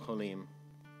Berach Lecholim.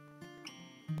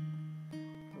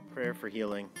 A prayer for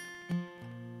healing.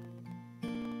 So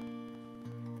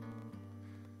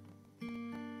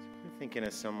you're thinking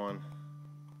of someone.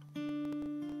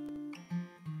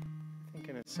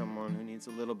 Someone who needs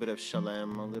a little bit of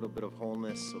shalem, a little bit of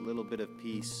wholeness, a little bit of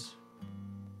peace.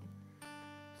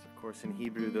 Of course, in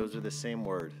Hebrew, those are the same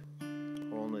word,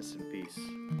 wholeness and peace.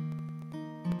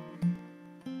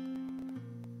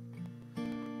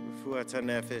 Refuat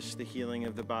HaNefesh, the healing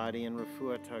of the body, and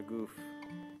Refuat HaGuf.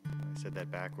 I said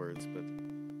that backwards, but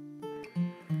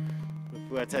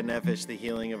Refuat HaNefesh, the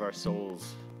healing of our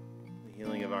souls, the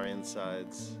healing of our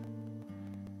insides.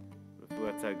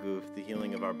 Refuat HaGuf, the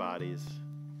healing of our bodies.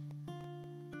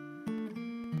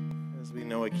 As we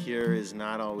know, a cure is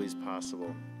not always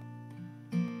possible,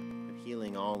 but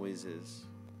healing always is.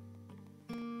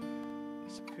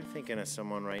 So if you're thinking of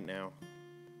someone right now,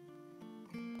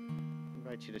 I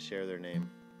invite you to share their name.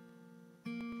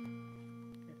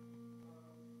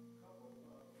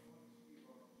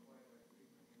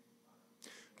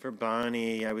 For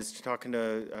Bonnie, I was talking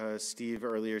to Steve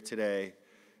earlier today.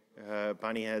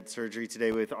 Bonnie had surgery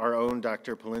today with our own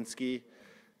Dr. Polinsky,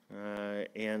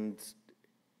 and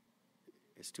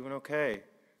is doing okay.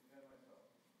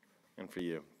 And for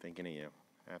you, thinking of you.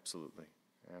 Absolutely.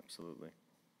 Absolutely.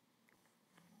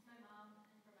 My mom and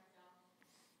for myself.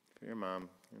 For your mom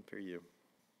and for you.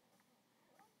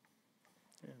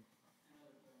 Yeah.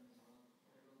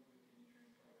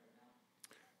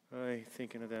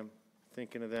 Thinking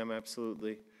of them,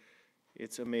 absolutely.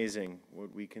 It's amazing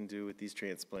what we can do with these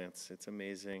transplants. It's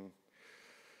amazing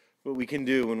what we can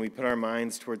do when we put our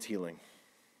minds towards healing.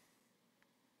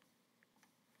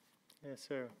 Yes,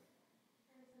 sir.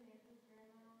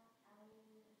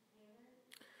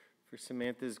 For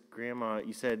Samantha's grandma,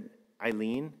 you said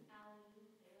Eileen?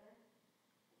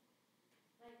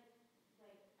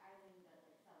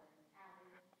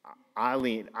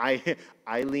 Eileen,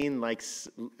 Eileen likes,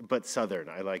 but Southern.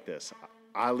 I like this.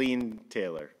 Eileen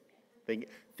Taylor.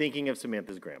 Thinking of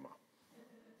Samantha's grandma. And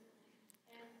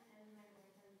my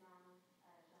boyfriend's mom,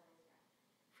 Shelley Strauss.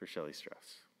 For Shelley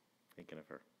Strauss. Thinking of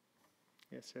her.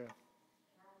 Yes, Sarah.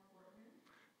 Carol Portman.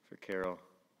 For Carol. Friend,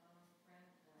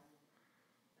 family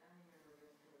member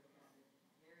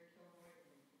Mary Kilroy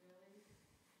in Philly.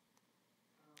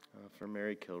 For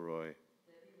Mary Kilroy.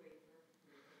 Debbie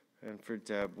Wafer. And for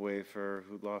Deb Wafer,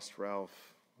 who lost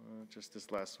Ralph just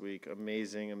this last week.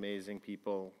 Amazing, amazing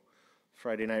people.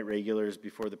 Friday night regulars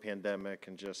before the pandemic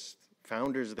and just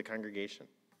founders of the congregation.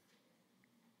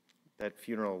 That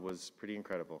funeral was pretty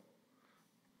incredible.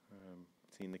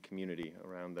 Seeing the community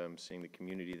around them, seeing the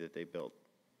community that they built.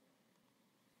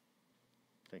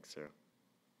 Thanks, Sarah.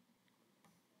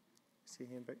 See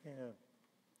him, but yeah.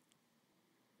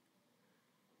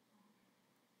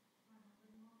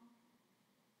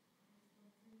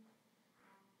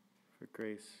 For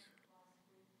Grace.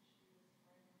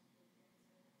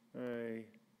 Aye.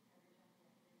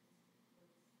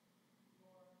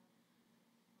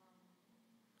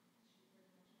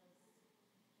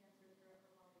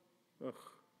 Ugh.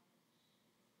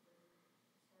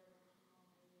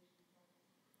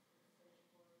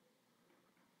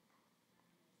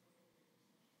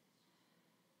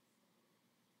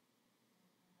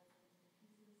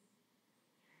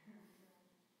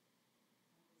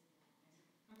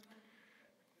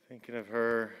 Thinking of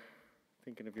her,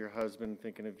 thinking of your husband,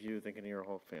 thinking of you, thinking of your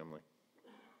whole family.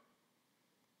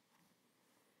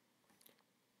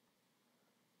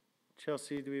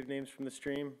 Chelsea, do we have names from the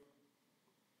stream?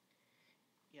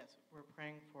 Yes, we're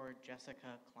praying for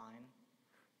Jessica Klein.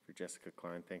 For Jessica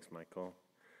Klein, thanks, Michael.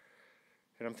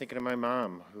 And I'm thinking of my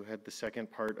mom, who had the second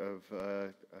part of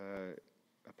a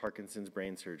Parkinson's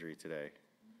brain surgery today,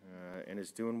 and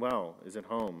is doing well, is at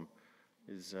home,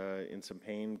 is in some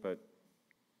pain, but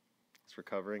is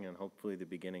recovering, and hopefully the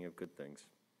beginning of good things.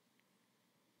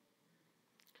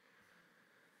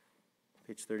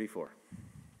 Page 34.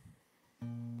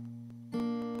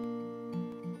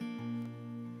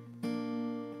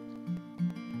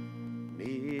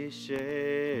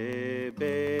 Shebera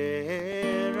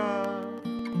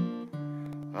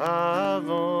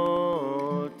avotenu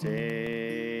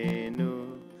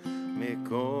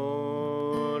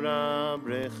mikol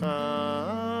habrecha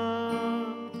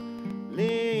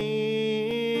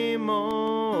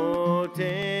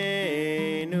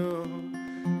limotenu.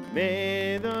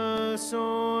 May the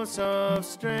source of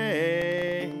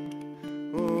strength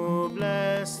who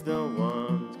bless the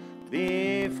ones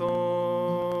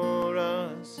before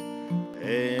us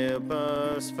help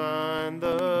us us find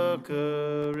the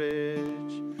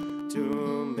courage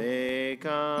to make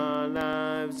our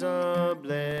lives a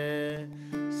blessing,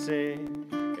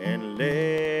 and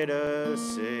let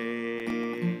us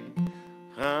say,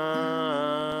 Amen.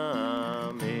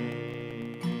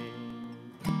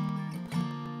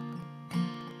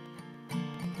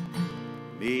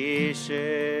 V'shebera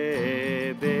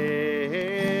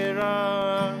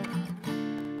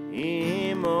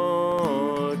imotenu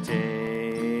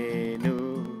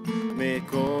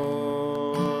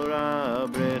mekor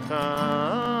habrecha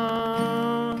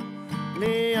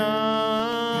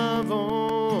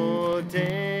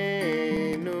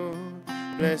li'avotenu.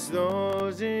 Bless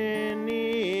those in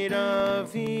need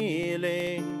of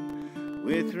healing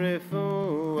with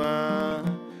refuah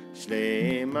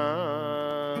shlema,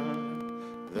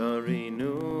 the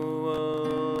renewal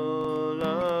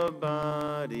of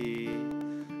body,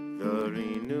 the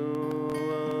renewal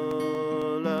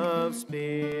of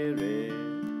spirit,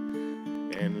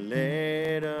 and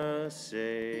let us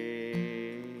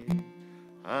say,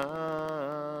 Amen.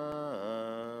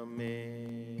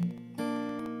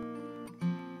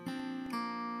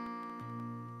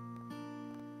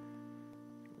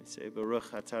 We say,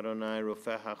 Baruch atah Adonai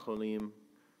rofeh hacholim.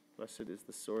 Blessed is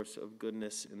the source of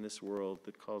goodness in this world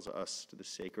that calls us to the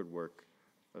sacred work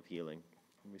of healing.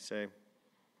 And we say,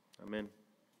 Amen.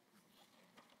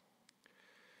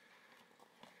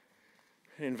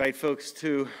 I invite folks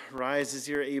to rise as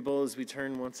you're able as we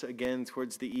turn once again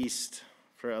towards the east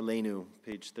for Aleinu,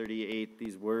 page 38.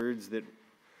 These words that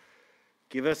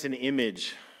give us an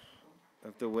image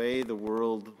of the way the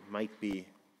world might be,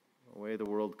 the way the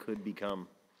world could become.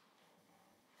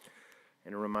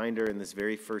 And a reminder in this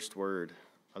very first word,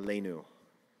 Aleinu,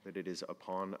 that it is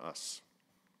upon us.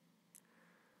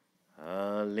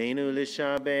 Aleinu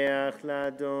l'shabeach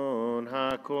ladon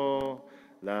hakol,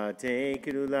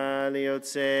 latekedu la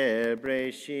liotzer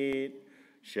breshit,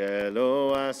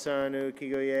 shelo asanu ki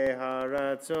goyei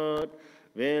haratzot,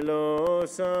 velo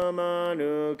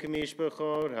samanu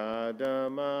k'mishpachot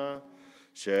hadama,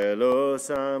 shelo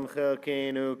sam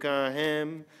chelkenu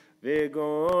kahem,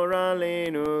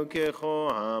 וגורלנו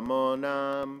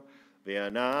כחומונם,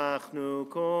 ואנחנו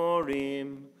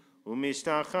קוראים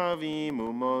ומשתחווים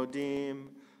ומודים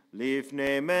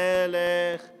לפני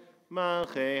מלך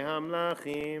מלכי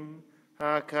המלכים,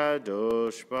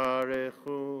 הקדוש ברוך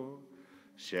הוא,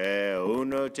 שהוא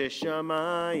נוטה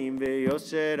שמיים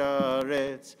ויוסר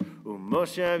הארץ,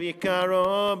 ומושב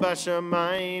יקרו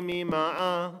בשמיים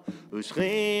ממעל,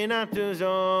 ושכינתו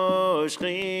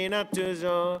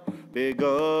זו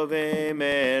בגובה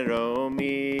מרומים,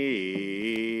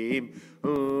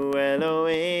 הוא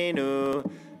אלוהינו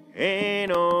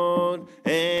אין עוד,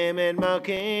 אמת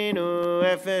מלכנו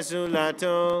אפס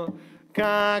זולתו,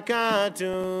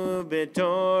 ככתוב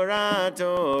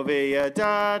בתורתו,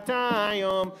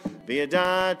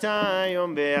 וידעת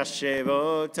היום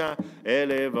והשבות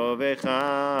אל לבבך,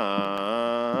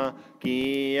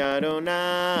 כי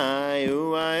אדוני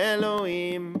הוא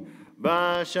האלוהים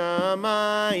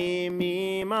בשמיים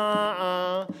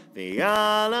ממעל,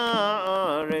 ועל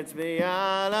הארץ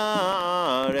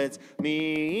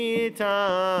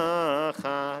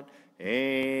מתחת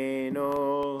אין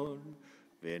עוד.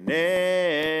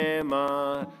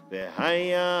 ונאמר,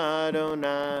 והיה אדוני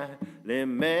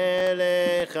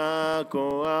למלך על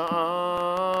כל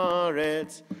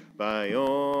הארץ,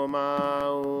 ביום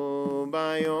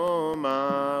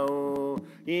ההוא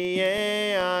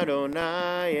יהיה אדוני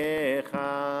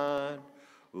אחד,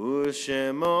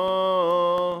 ושמו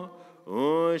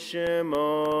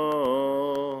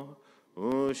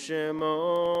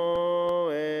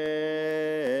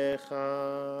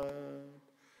אחד.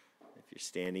 If you're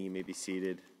standing, you may be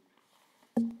seated.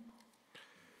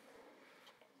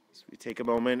 So we take a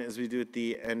moment, as we do at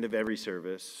the end of every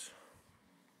service,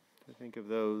 to think of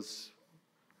those,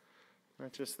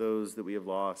 not just those that we have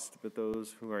lost, but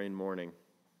those who are in mourning.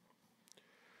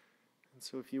 And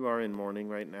so if you are in mourning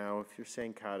right now, if you're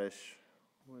saying Kaddish,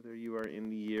 whether you are in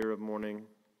the year of mourning,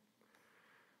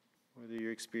 whether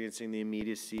you're experiencing the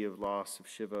immediacy of loss of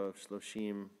Shiva, of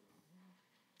Shloshim,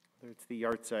 whether it's the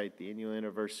Yartzeit, the annual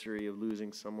anniversary of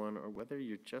losing someone, or whether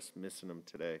you're just missing them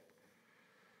today, I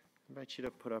invite you to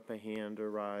put up a hand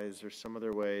or rise or some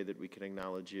other way that we can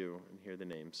acknowledge you and hear the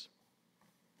names.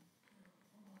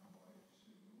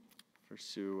 For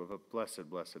Sue, of a blessed,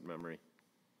 blessed memory.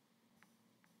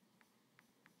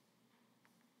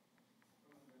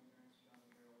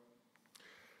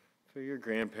 For your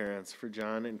grandparents, for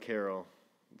John and Carol.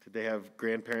 Did they have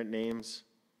grandparent names?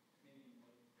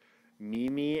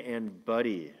 Mimi and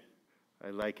Buddy. I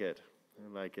like it.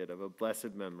 Of a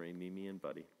blessed memory, Mimi and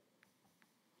Buddy.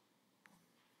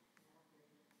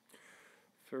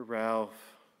 For Ralph,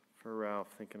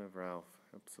 thinking of Ralph,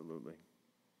 absolutely,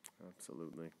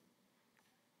 absolutely.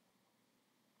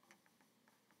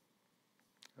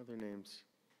 Other names?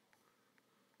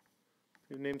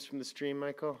 Do you have names from the stream,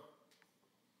 Michael?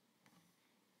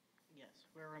 Yes,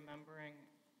 we're remembering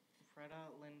Freda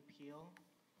Lynn Peel,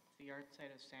 the yard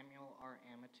site of Samuel R.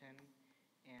 Amaton,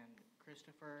 and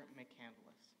Christopher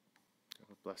McCandless. Of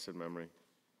a blessed memory.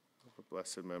 Of a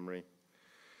blessed memory.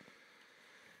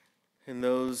 And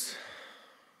those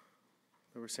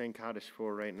that we're saying Kaddish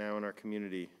for right now in our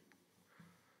community.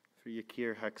 For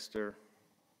Yakir Hexter,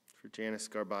 for Janice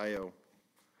Garbayo,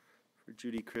 for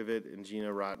Judy Crivet and Gina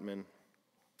Rotman,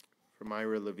 for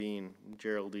Myra Levine and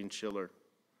Geraldine Schiller,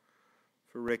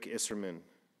 for Rick Isserman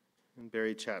and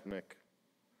Barry Chapnick,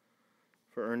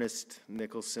 for Ernest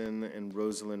Nicholson and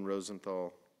Rosalind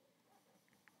Rosenthal,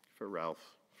 for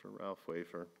Ralph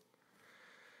Wafer,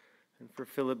 and for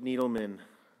Philip Needleman,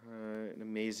 an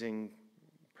amazing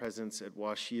presence at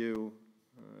WashU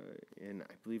in,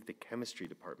 I believe, the chemistry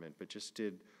department, but just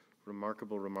did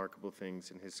remarkable, remarkable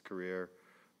things in his career,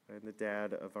 and the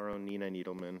dad of our own Nina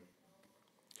Needleman.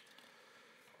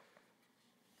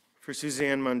 For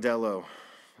Suzanne Mondello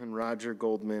and Roger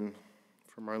Goldman,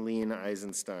 for Marlene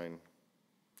Eisenstein,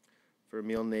 for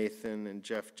Emil Nathan and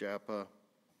Jeff Japa,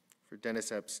 for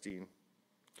Dennis Epstein,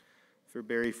 for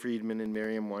Barry Friedman and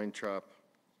Miriam Weintraub,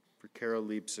 for Carol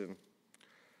Leibson,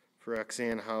 for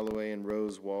Roxanne Holloway and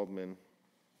Rose Waldman,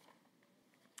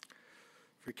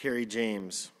 for Carrie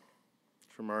James,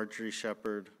 for Marjorie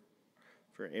Shepard,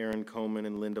 for Aaron Coleman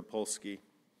and Linda Polsky,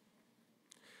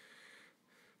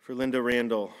 for Linda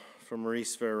Randall, for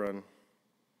Maurice Farron,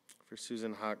 for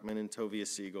Susan Hockman and Tovia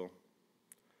Siegel,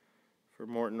 for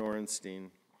Morton Orenstein,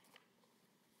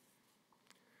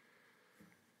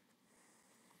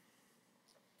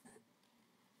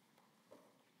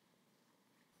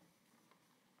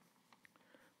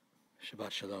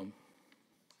 Shabbat Shalom.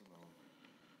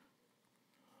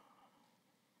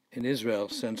 In Israel,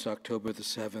 since October the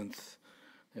 7th,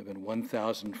 there have been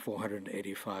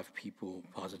 1,485 people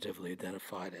positively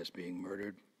identified as being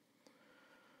murdered,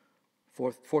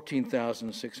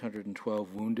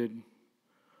 14,612 wounded,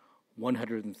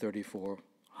 134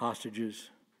 hostages.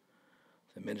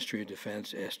 The Ministry of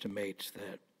Defense estimates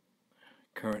that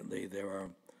currently there are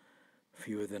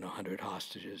fewer than 100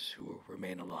 hostages who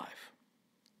remain alive.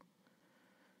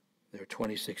 There are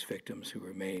 26 victims who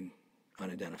remain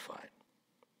unidentified.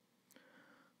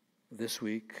 This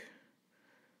week,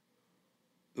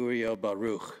 Uriel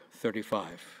Baruch,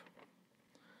 35,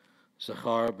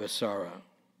 Zachar Besara,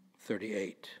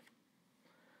 38,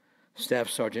 Staff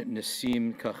Sergeant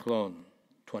Nissim Kachlon,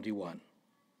 21,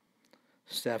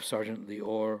 Staff Sergeant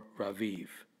Lior Raviv,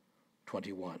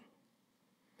 21,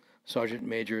 Sergeant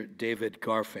Major David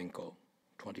Garfinkel,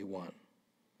 21,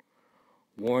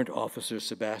 Warrant Officer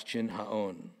Sebastian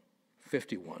Haon,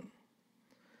 51,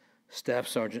 Staff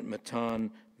Sergeant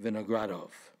Matan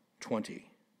Vinogradov,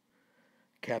 20,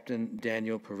 Captain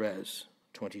Daniel Perez,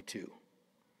 22,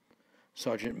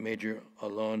 Sergeant Major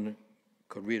Alon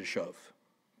Koryashov,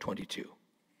 22. Thank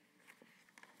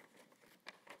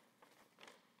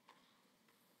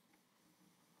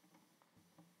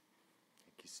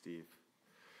you, Steve.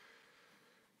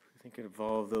 Thinking of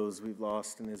all of those we've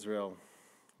lost in Israel.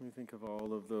 We think of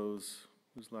all of those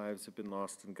whose lives have been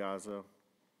lost in Gaza.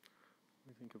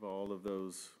 We think of all of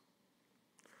those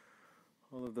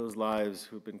lives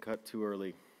who have been cut too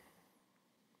early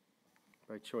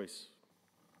by choice,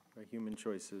 by human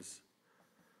choices.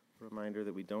 A reminder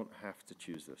that we don't have to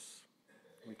choose this.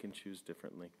 We can choose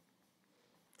differently.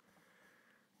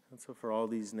 And so for all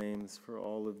these names, for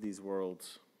all of these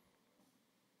worlds,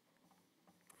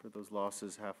 for those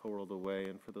losses half a world away,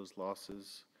 and for those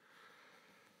losses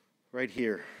right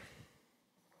here,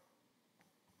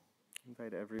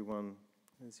 invite everyone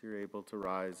as you're able to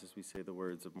rise as we say the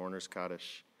words of Mourner's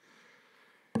Kaddish.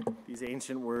 These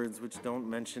ancient words which don't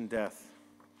mention death,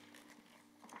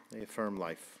 they affirm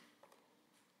life.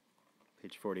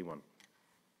 Page 41.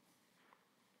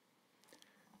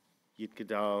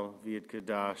 Yitkadal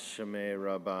v'yitkadash shamei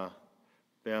rabbah,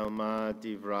 be'alma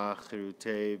divrach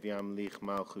chirutei v'yamlich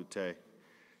malchutei,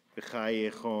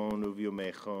 v'chayechon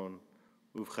uvyomechon,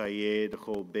 uvchaye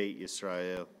d'chol beit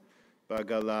Yisrael,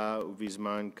 b'agala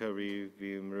uvizman kariv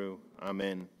v'yimru.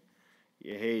 Amen.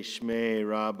 Yehi shmei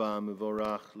rabbah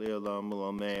mivorach le'olam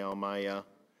u'lamei almaya,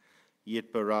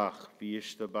 yitbarach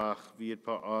v'yishtabach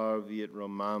v'yitpa'ar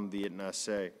v'yitromam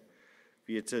v'yitnaseh,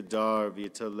 v'yitadar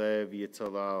v'yitaleh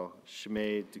v'yitalal,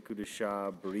 shmei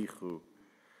t'kudusha b'richu,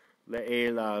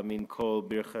 le'ela min kol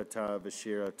birchata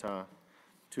v'shirata,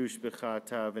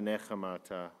 tushbechata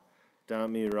v'nechamata,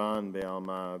 Damiran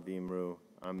be'alma v'imru.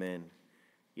 Amen.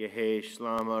 Yehi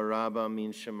shlama rabba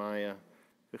min shemaya.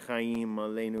 V'chaim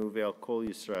aleinu ve'al kol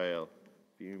Yisrael.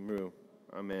 V'imru.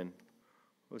 Amen.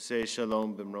 Oseh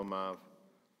shalom b'mromav.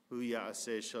 Hu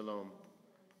ya'aseh shalom.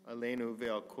 Aleinu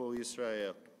ve'al kol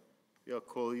Yisrael. Ve'al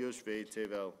kol yoshvei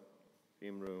tevel.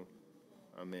 V'imru.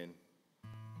 Amen.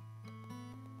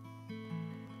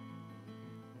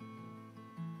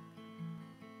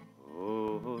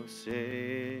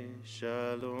 Oseh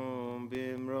shalom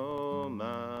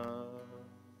b'mromav.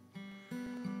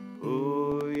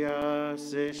 Hu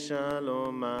ya'aseh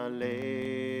shalom aleinu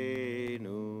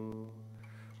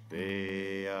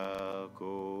ve'al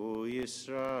kol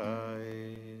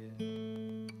Yisrael.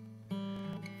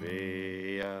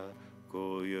 Ve'al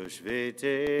kol yoshvei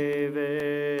tevel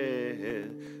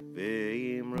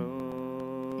ve'imru.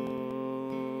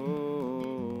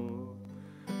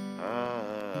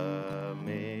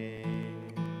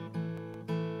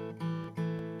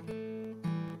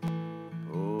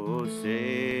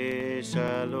 Oseh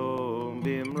shalom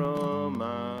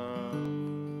b'mromav.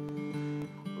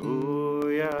 Hu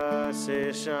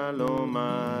ya'aseh shalom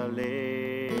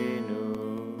aleinu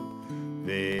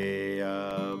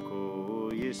ve'al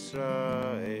kol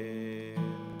Yisrael.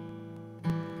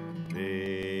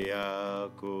 Ve'al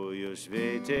kol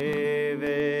yoshvei tevel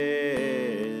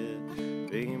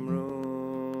ve'imru.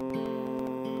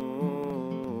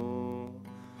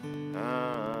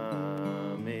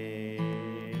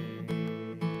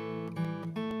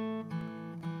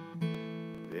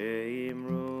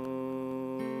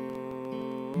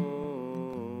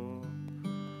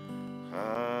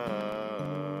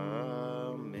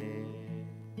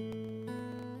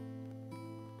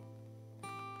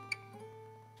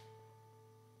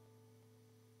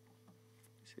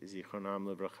 Zichronam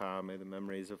livracha, may the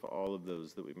memories of all of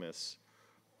those that we miss,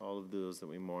 all of those that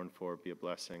we mourn for, be a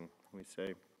blessing. We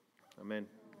say, Amen.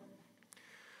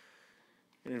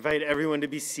 I invite everyone to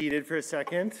be seated for a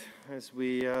second as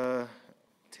we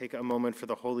take a moment for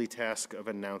the holy task of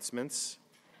announcements.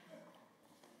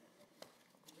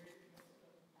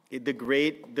 The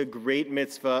great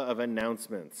mitzvah of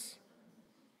announcements.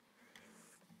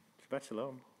 Shabbat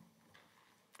shalom.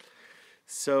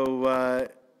 So,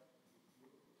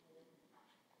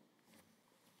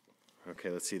 okay,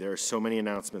 let's see. There are so many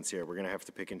announcements here. We're going to have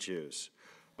to pick and choose.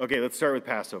 Okay, let's start with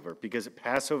Passover, because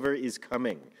Passover is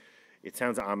coming. It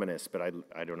sounds ominous, but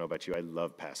I don't know about you. I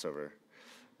love Passover.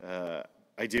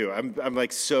 I do. I'm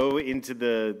like so into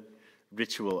the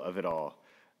ritual of it all.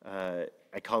 I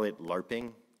call it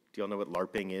LARPing. Do you all know what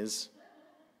LARPing is?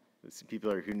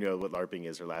 People who know what LARPing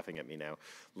is are laughing at me now.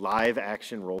 Live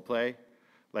action role play.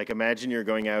 Like imagine you're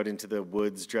going out into the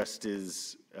woods dressed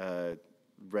as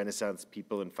Renaissance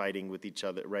people and fighting with each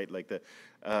other, right? Like the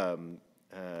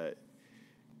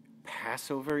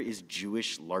Passover is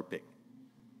Jewish LARPing.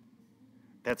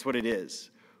 That's what it is.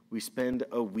 We spend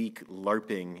a week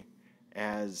LARPing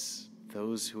as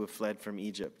those who have fled from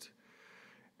Egypt.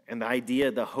 And the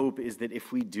idea, the hope is that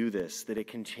if we do this, that it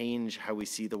can change how we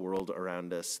see the world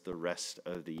around us the rest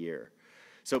of the year.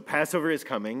 So Passover is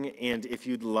coming, and if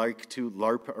you'd like to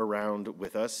LARP around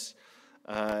with us,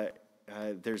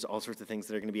 there's all sorts of things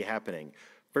that are going to be happening.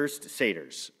 First,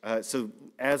 Seders. So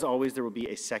as always, there will be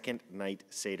a second night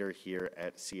Seder here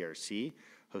at CRC,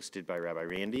 hosted by Rabbi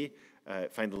Randy.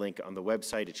 Find the link on the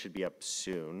website. It should be up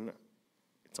soon.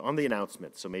 It's on the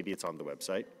announcement, so maybe it's on the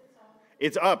website.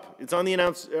 It's up. It's on the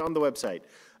website.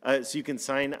 So you can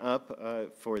sign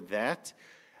up for that.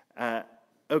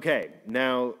 Okay,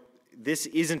 now this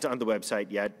isn't on the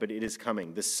website yet, but it is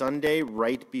coming. The Sunday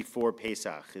right before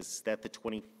Pesach, is that the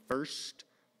 21st?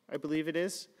 I believe it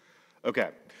is. Okay.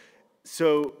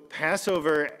 So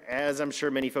Passover, as I'm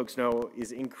sure many folks know,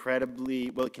 is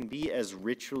incredibly, well, it can be as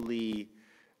ritually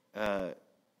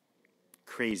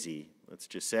crazy, let's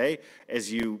just say,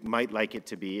 as you might like it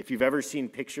to be. If you've ever seen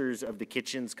pictures of the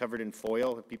kitchens covered in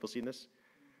foil, have people seen this?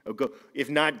 Oh, if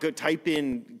not, go type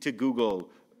in to Google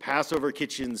Passover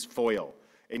kitchens foil,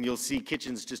 and you'll see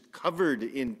kitchens just covered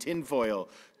in tin foil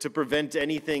to prevent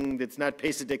anything that's not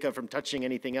pesadika from touching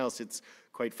anything else. It's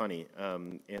quite funny,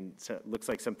 and so it looks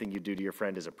like something you do to your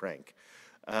friend as a prank.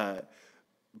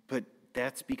 But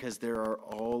that's because there are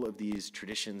all of these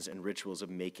traditions and rituals of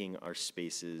making our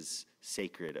spaces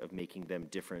sacred, of making them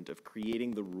different, of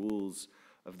creating the rules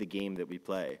of the game that we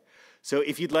play. So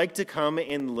if you'd like to come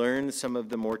and learn some of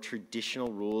the more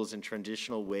traditional rules and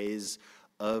traditional ways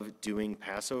of doing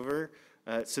Passover,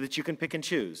 so that you can pick and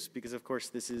choose, because of course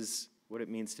this is what it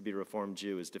means to be a Reformed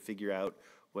Jew, is to figure out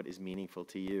what is meaningful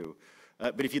to you.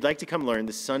 But if you'd like to come learn,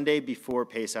 the Sunday before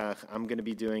Pesach, I'm going to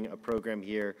be doing a program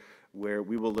here where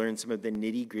we will learn some of the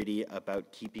nitty-gritty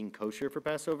about keeping kosher for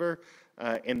Passover,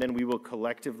 and then we will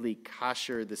collectively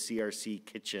kosher the CRC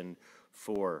kitchen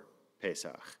for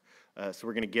Pesach. So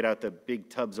we're going to get out the big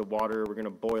tubs of water, we're going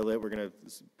to boil it, we're going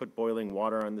to put boiling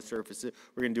water on the surface,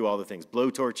 we're going to do all the things.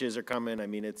 Blow torches are coming, I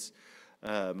mean, it's,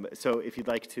 so if you'd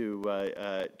like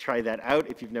to try that out,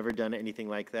 if you've never done anything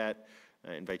like that,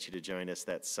 I invite you to join us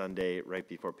that Sunday right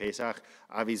before Pesach.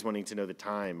 Avi's wanting to know the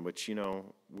time, which, you know,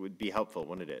 would be helpful,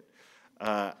 wouldn't it?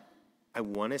 I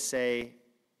want to say,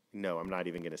 no, I'm not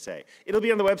even going to say. It'll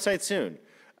be on the website soon.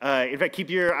 In fact,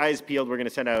 keep your eyes peeled. We're going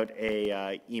to send out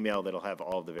a email that'll have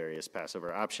all of the various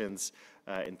Passover options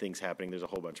and things happening. There's a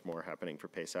whole bunch more happening for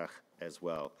Pesach as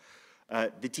well.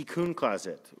 The Tikkun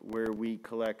Closet, where we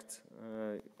collect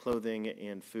clothing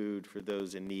and food for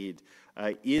those in need,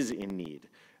 is in need.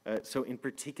 So in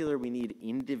particular, we need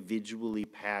individually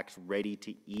packed,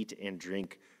 ready-to-eat and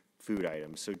drink food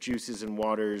items. So juices and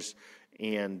waters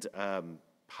and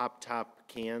pop-top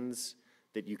cans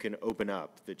that you can open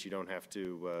up, that you don't have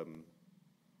to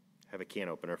have a can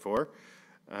opener for.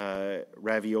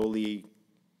 Ravioli,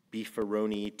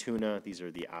 beefaroni, tuna, these are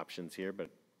the options here,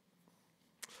 but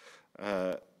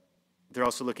they're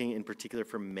also looking in particular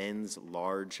for men's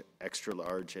large,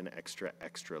 and extra,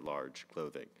 extra large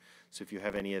clothing. So if you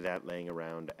have any of that laying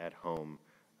around at home,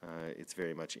 it's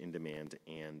very much in demand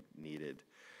and needed.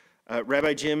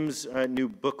 Rabbi Jim's new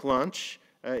book launch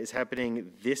is happening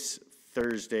this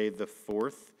Thursday, the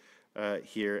 4th,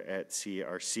 here at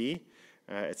CRC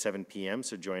at 7 p.m.,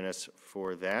 so join us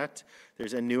for that.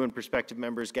 There's a new and prospective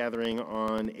members gathering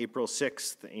on April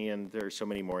 6th, and there are so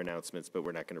many more announcements, but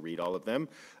we're not going to read all of them.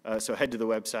 So head to the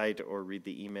website or read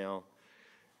the email.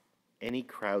 Any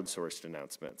crowdsourced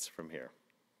announcements from here?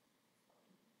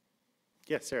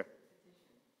 Yes, Sarah.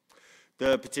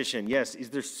 The petition, yes.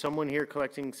 Is there someone here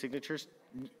collecting signatures?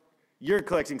 You're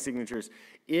collecting signatures.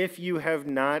 If you have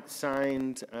not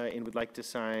signed and would like to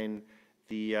sign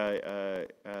the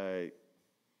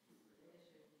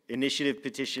initiative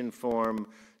petition form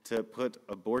to put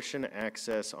abortion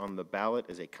access on the ballot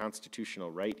as a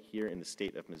constitutional right here in the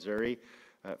state of Missouri,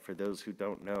 for those who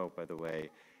don't know, by the way,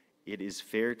 it is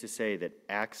fair to say that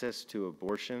access to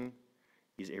abortion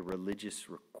is a religious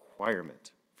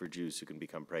requirement for Jews who can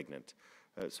become pregnant.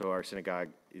 So our synagogue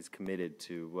is committed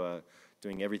to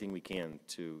doing everything we can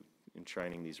to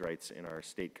enshrining these rights in our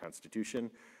state constitution.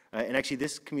 And actually,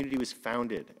 this community was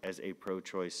founded as a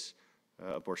pro-choice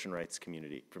abortion rights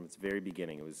community from its very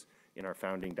beginning. It was in our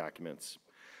founding documents.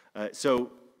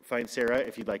 So find Sarah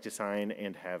if you'd like to sign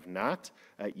and have not.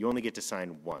 You only get to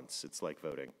sign once. It's like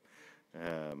voting.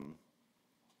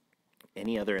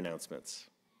 Any other announcements?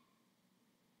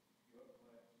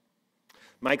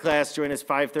 My class, join us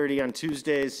 5:30 on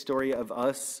Tuesdays, Story of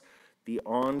Us, the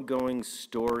ongoing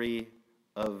story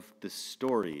of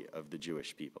the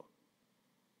Jewish people.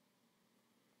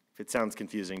 If it sounds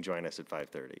confusing, join us at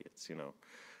 5:30. It's, you know,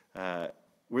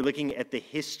 we're looking at the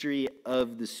history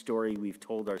of the story we've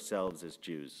told ourselves as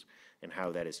Jews and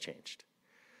how that has changed.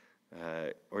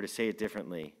 Or to say it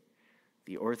differently,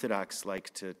 the Orthodox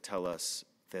like to tell us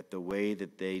that the way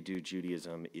that they do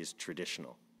Judaism is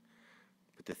traditional.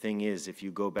 But the thing is, if you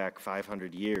go back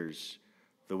 500 years,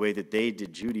 the way that they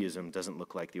did Judaism doesn't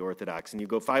look like the Orthodox. And you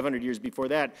go 500 years before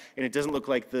that, and it doesn't look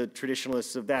like the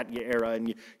traditionalists of that era.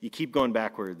 And you keep going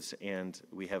backwards, and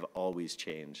we have always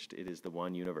changed. It is the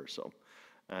one universal.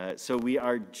 So we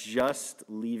are just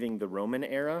leaving the Roman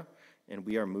era, and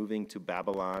we are moving to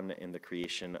Babylon and the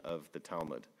creation of the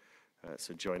Talmud.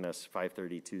 So join us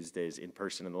 5:30 Tuesdays in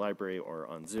person in the library or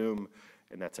on Zoom,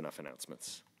 and that's enough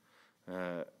announcements.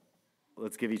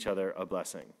 Let's give each other a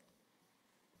blessing.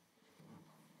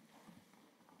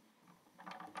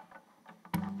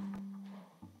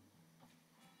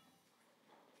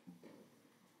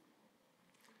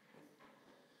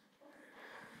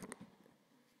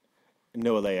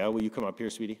 Noelea, will you come up here,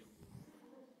 sweetie?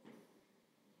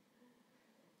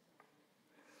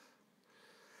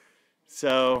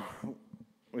 So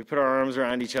we put our arms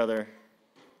around each other.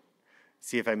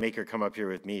 See, if I make her come up here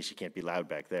with me, she can't be loud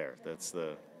back there.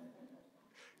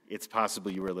 It's possible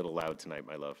you were a little loud tonight,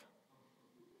 my love.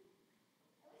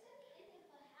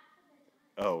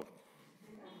 Oh.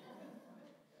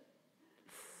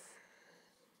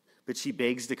 But she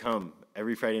begs to come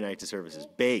every Friday night to services.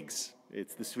 Begs.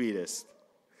 It's the sweetest.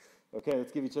 Okay,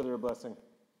 let's give each other a blessing.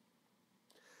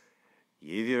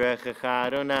 Yivirechecha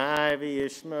Adonai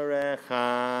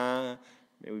v'yishmerecha.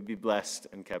 May we be blessed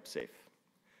and kept safe.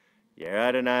 Yer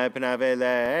Adonai panav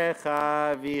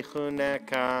elecha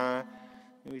v'chuneka.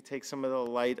 May we take some of the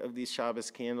light of these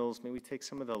Shabbos candles. May we take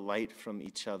some of the light from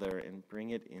each other and bring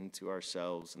it into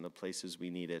ourselves in the places we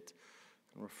need it,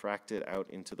 and refract it out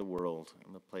into the world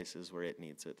in the places where it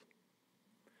needs it.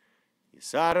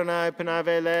 Yisar Adonai panav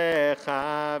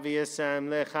elecha v'yasem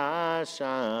lecha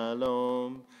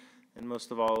shalom. And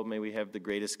most of all, may we have the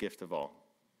greatest gift of all,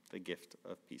 the gift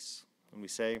of peace. And we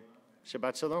say,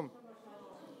 Shabbat Shalom.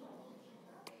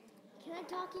 Can I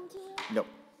talk into it? No.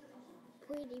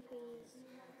 Pretty, please.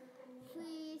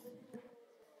 Please.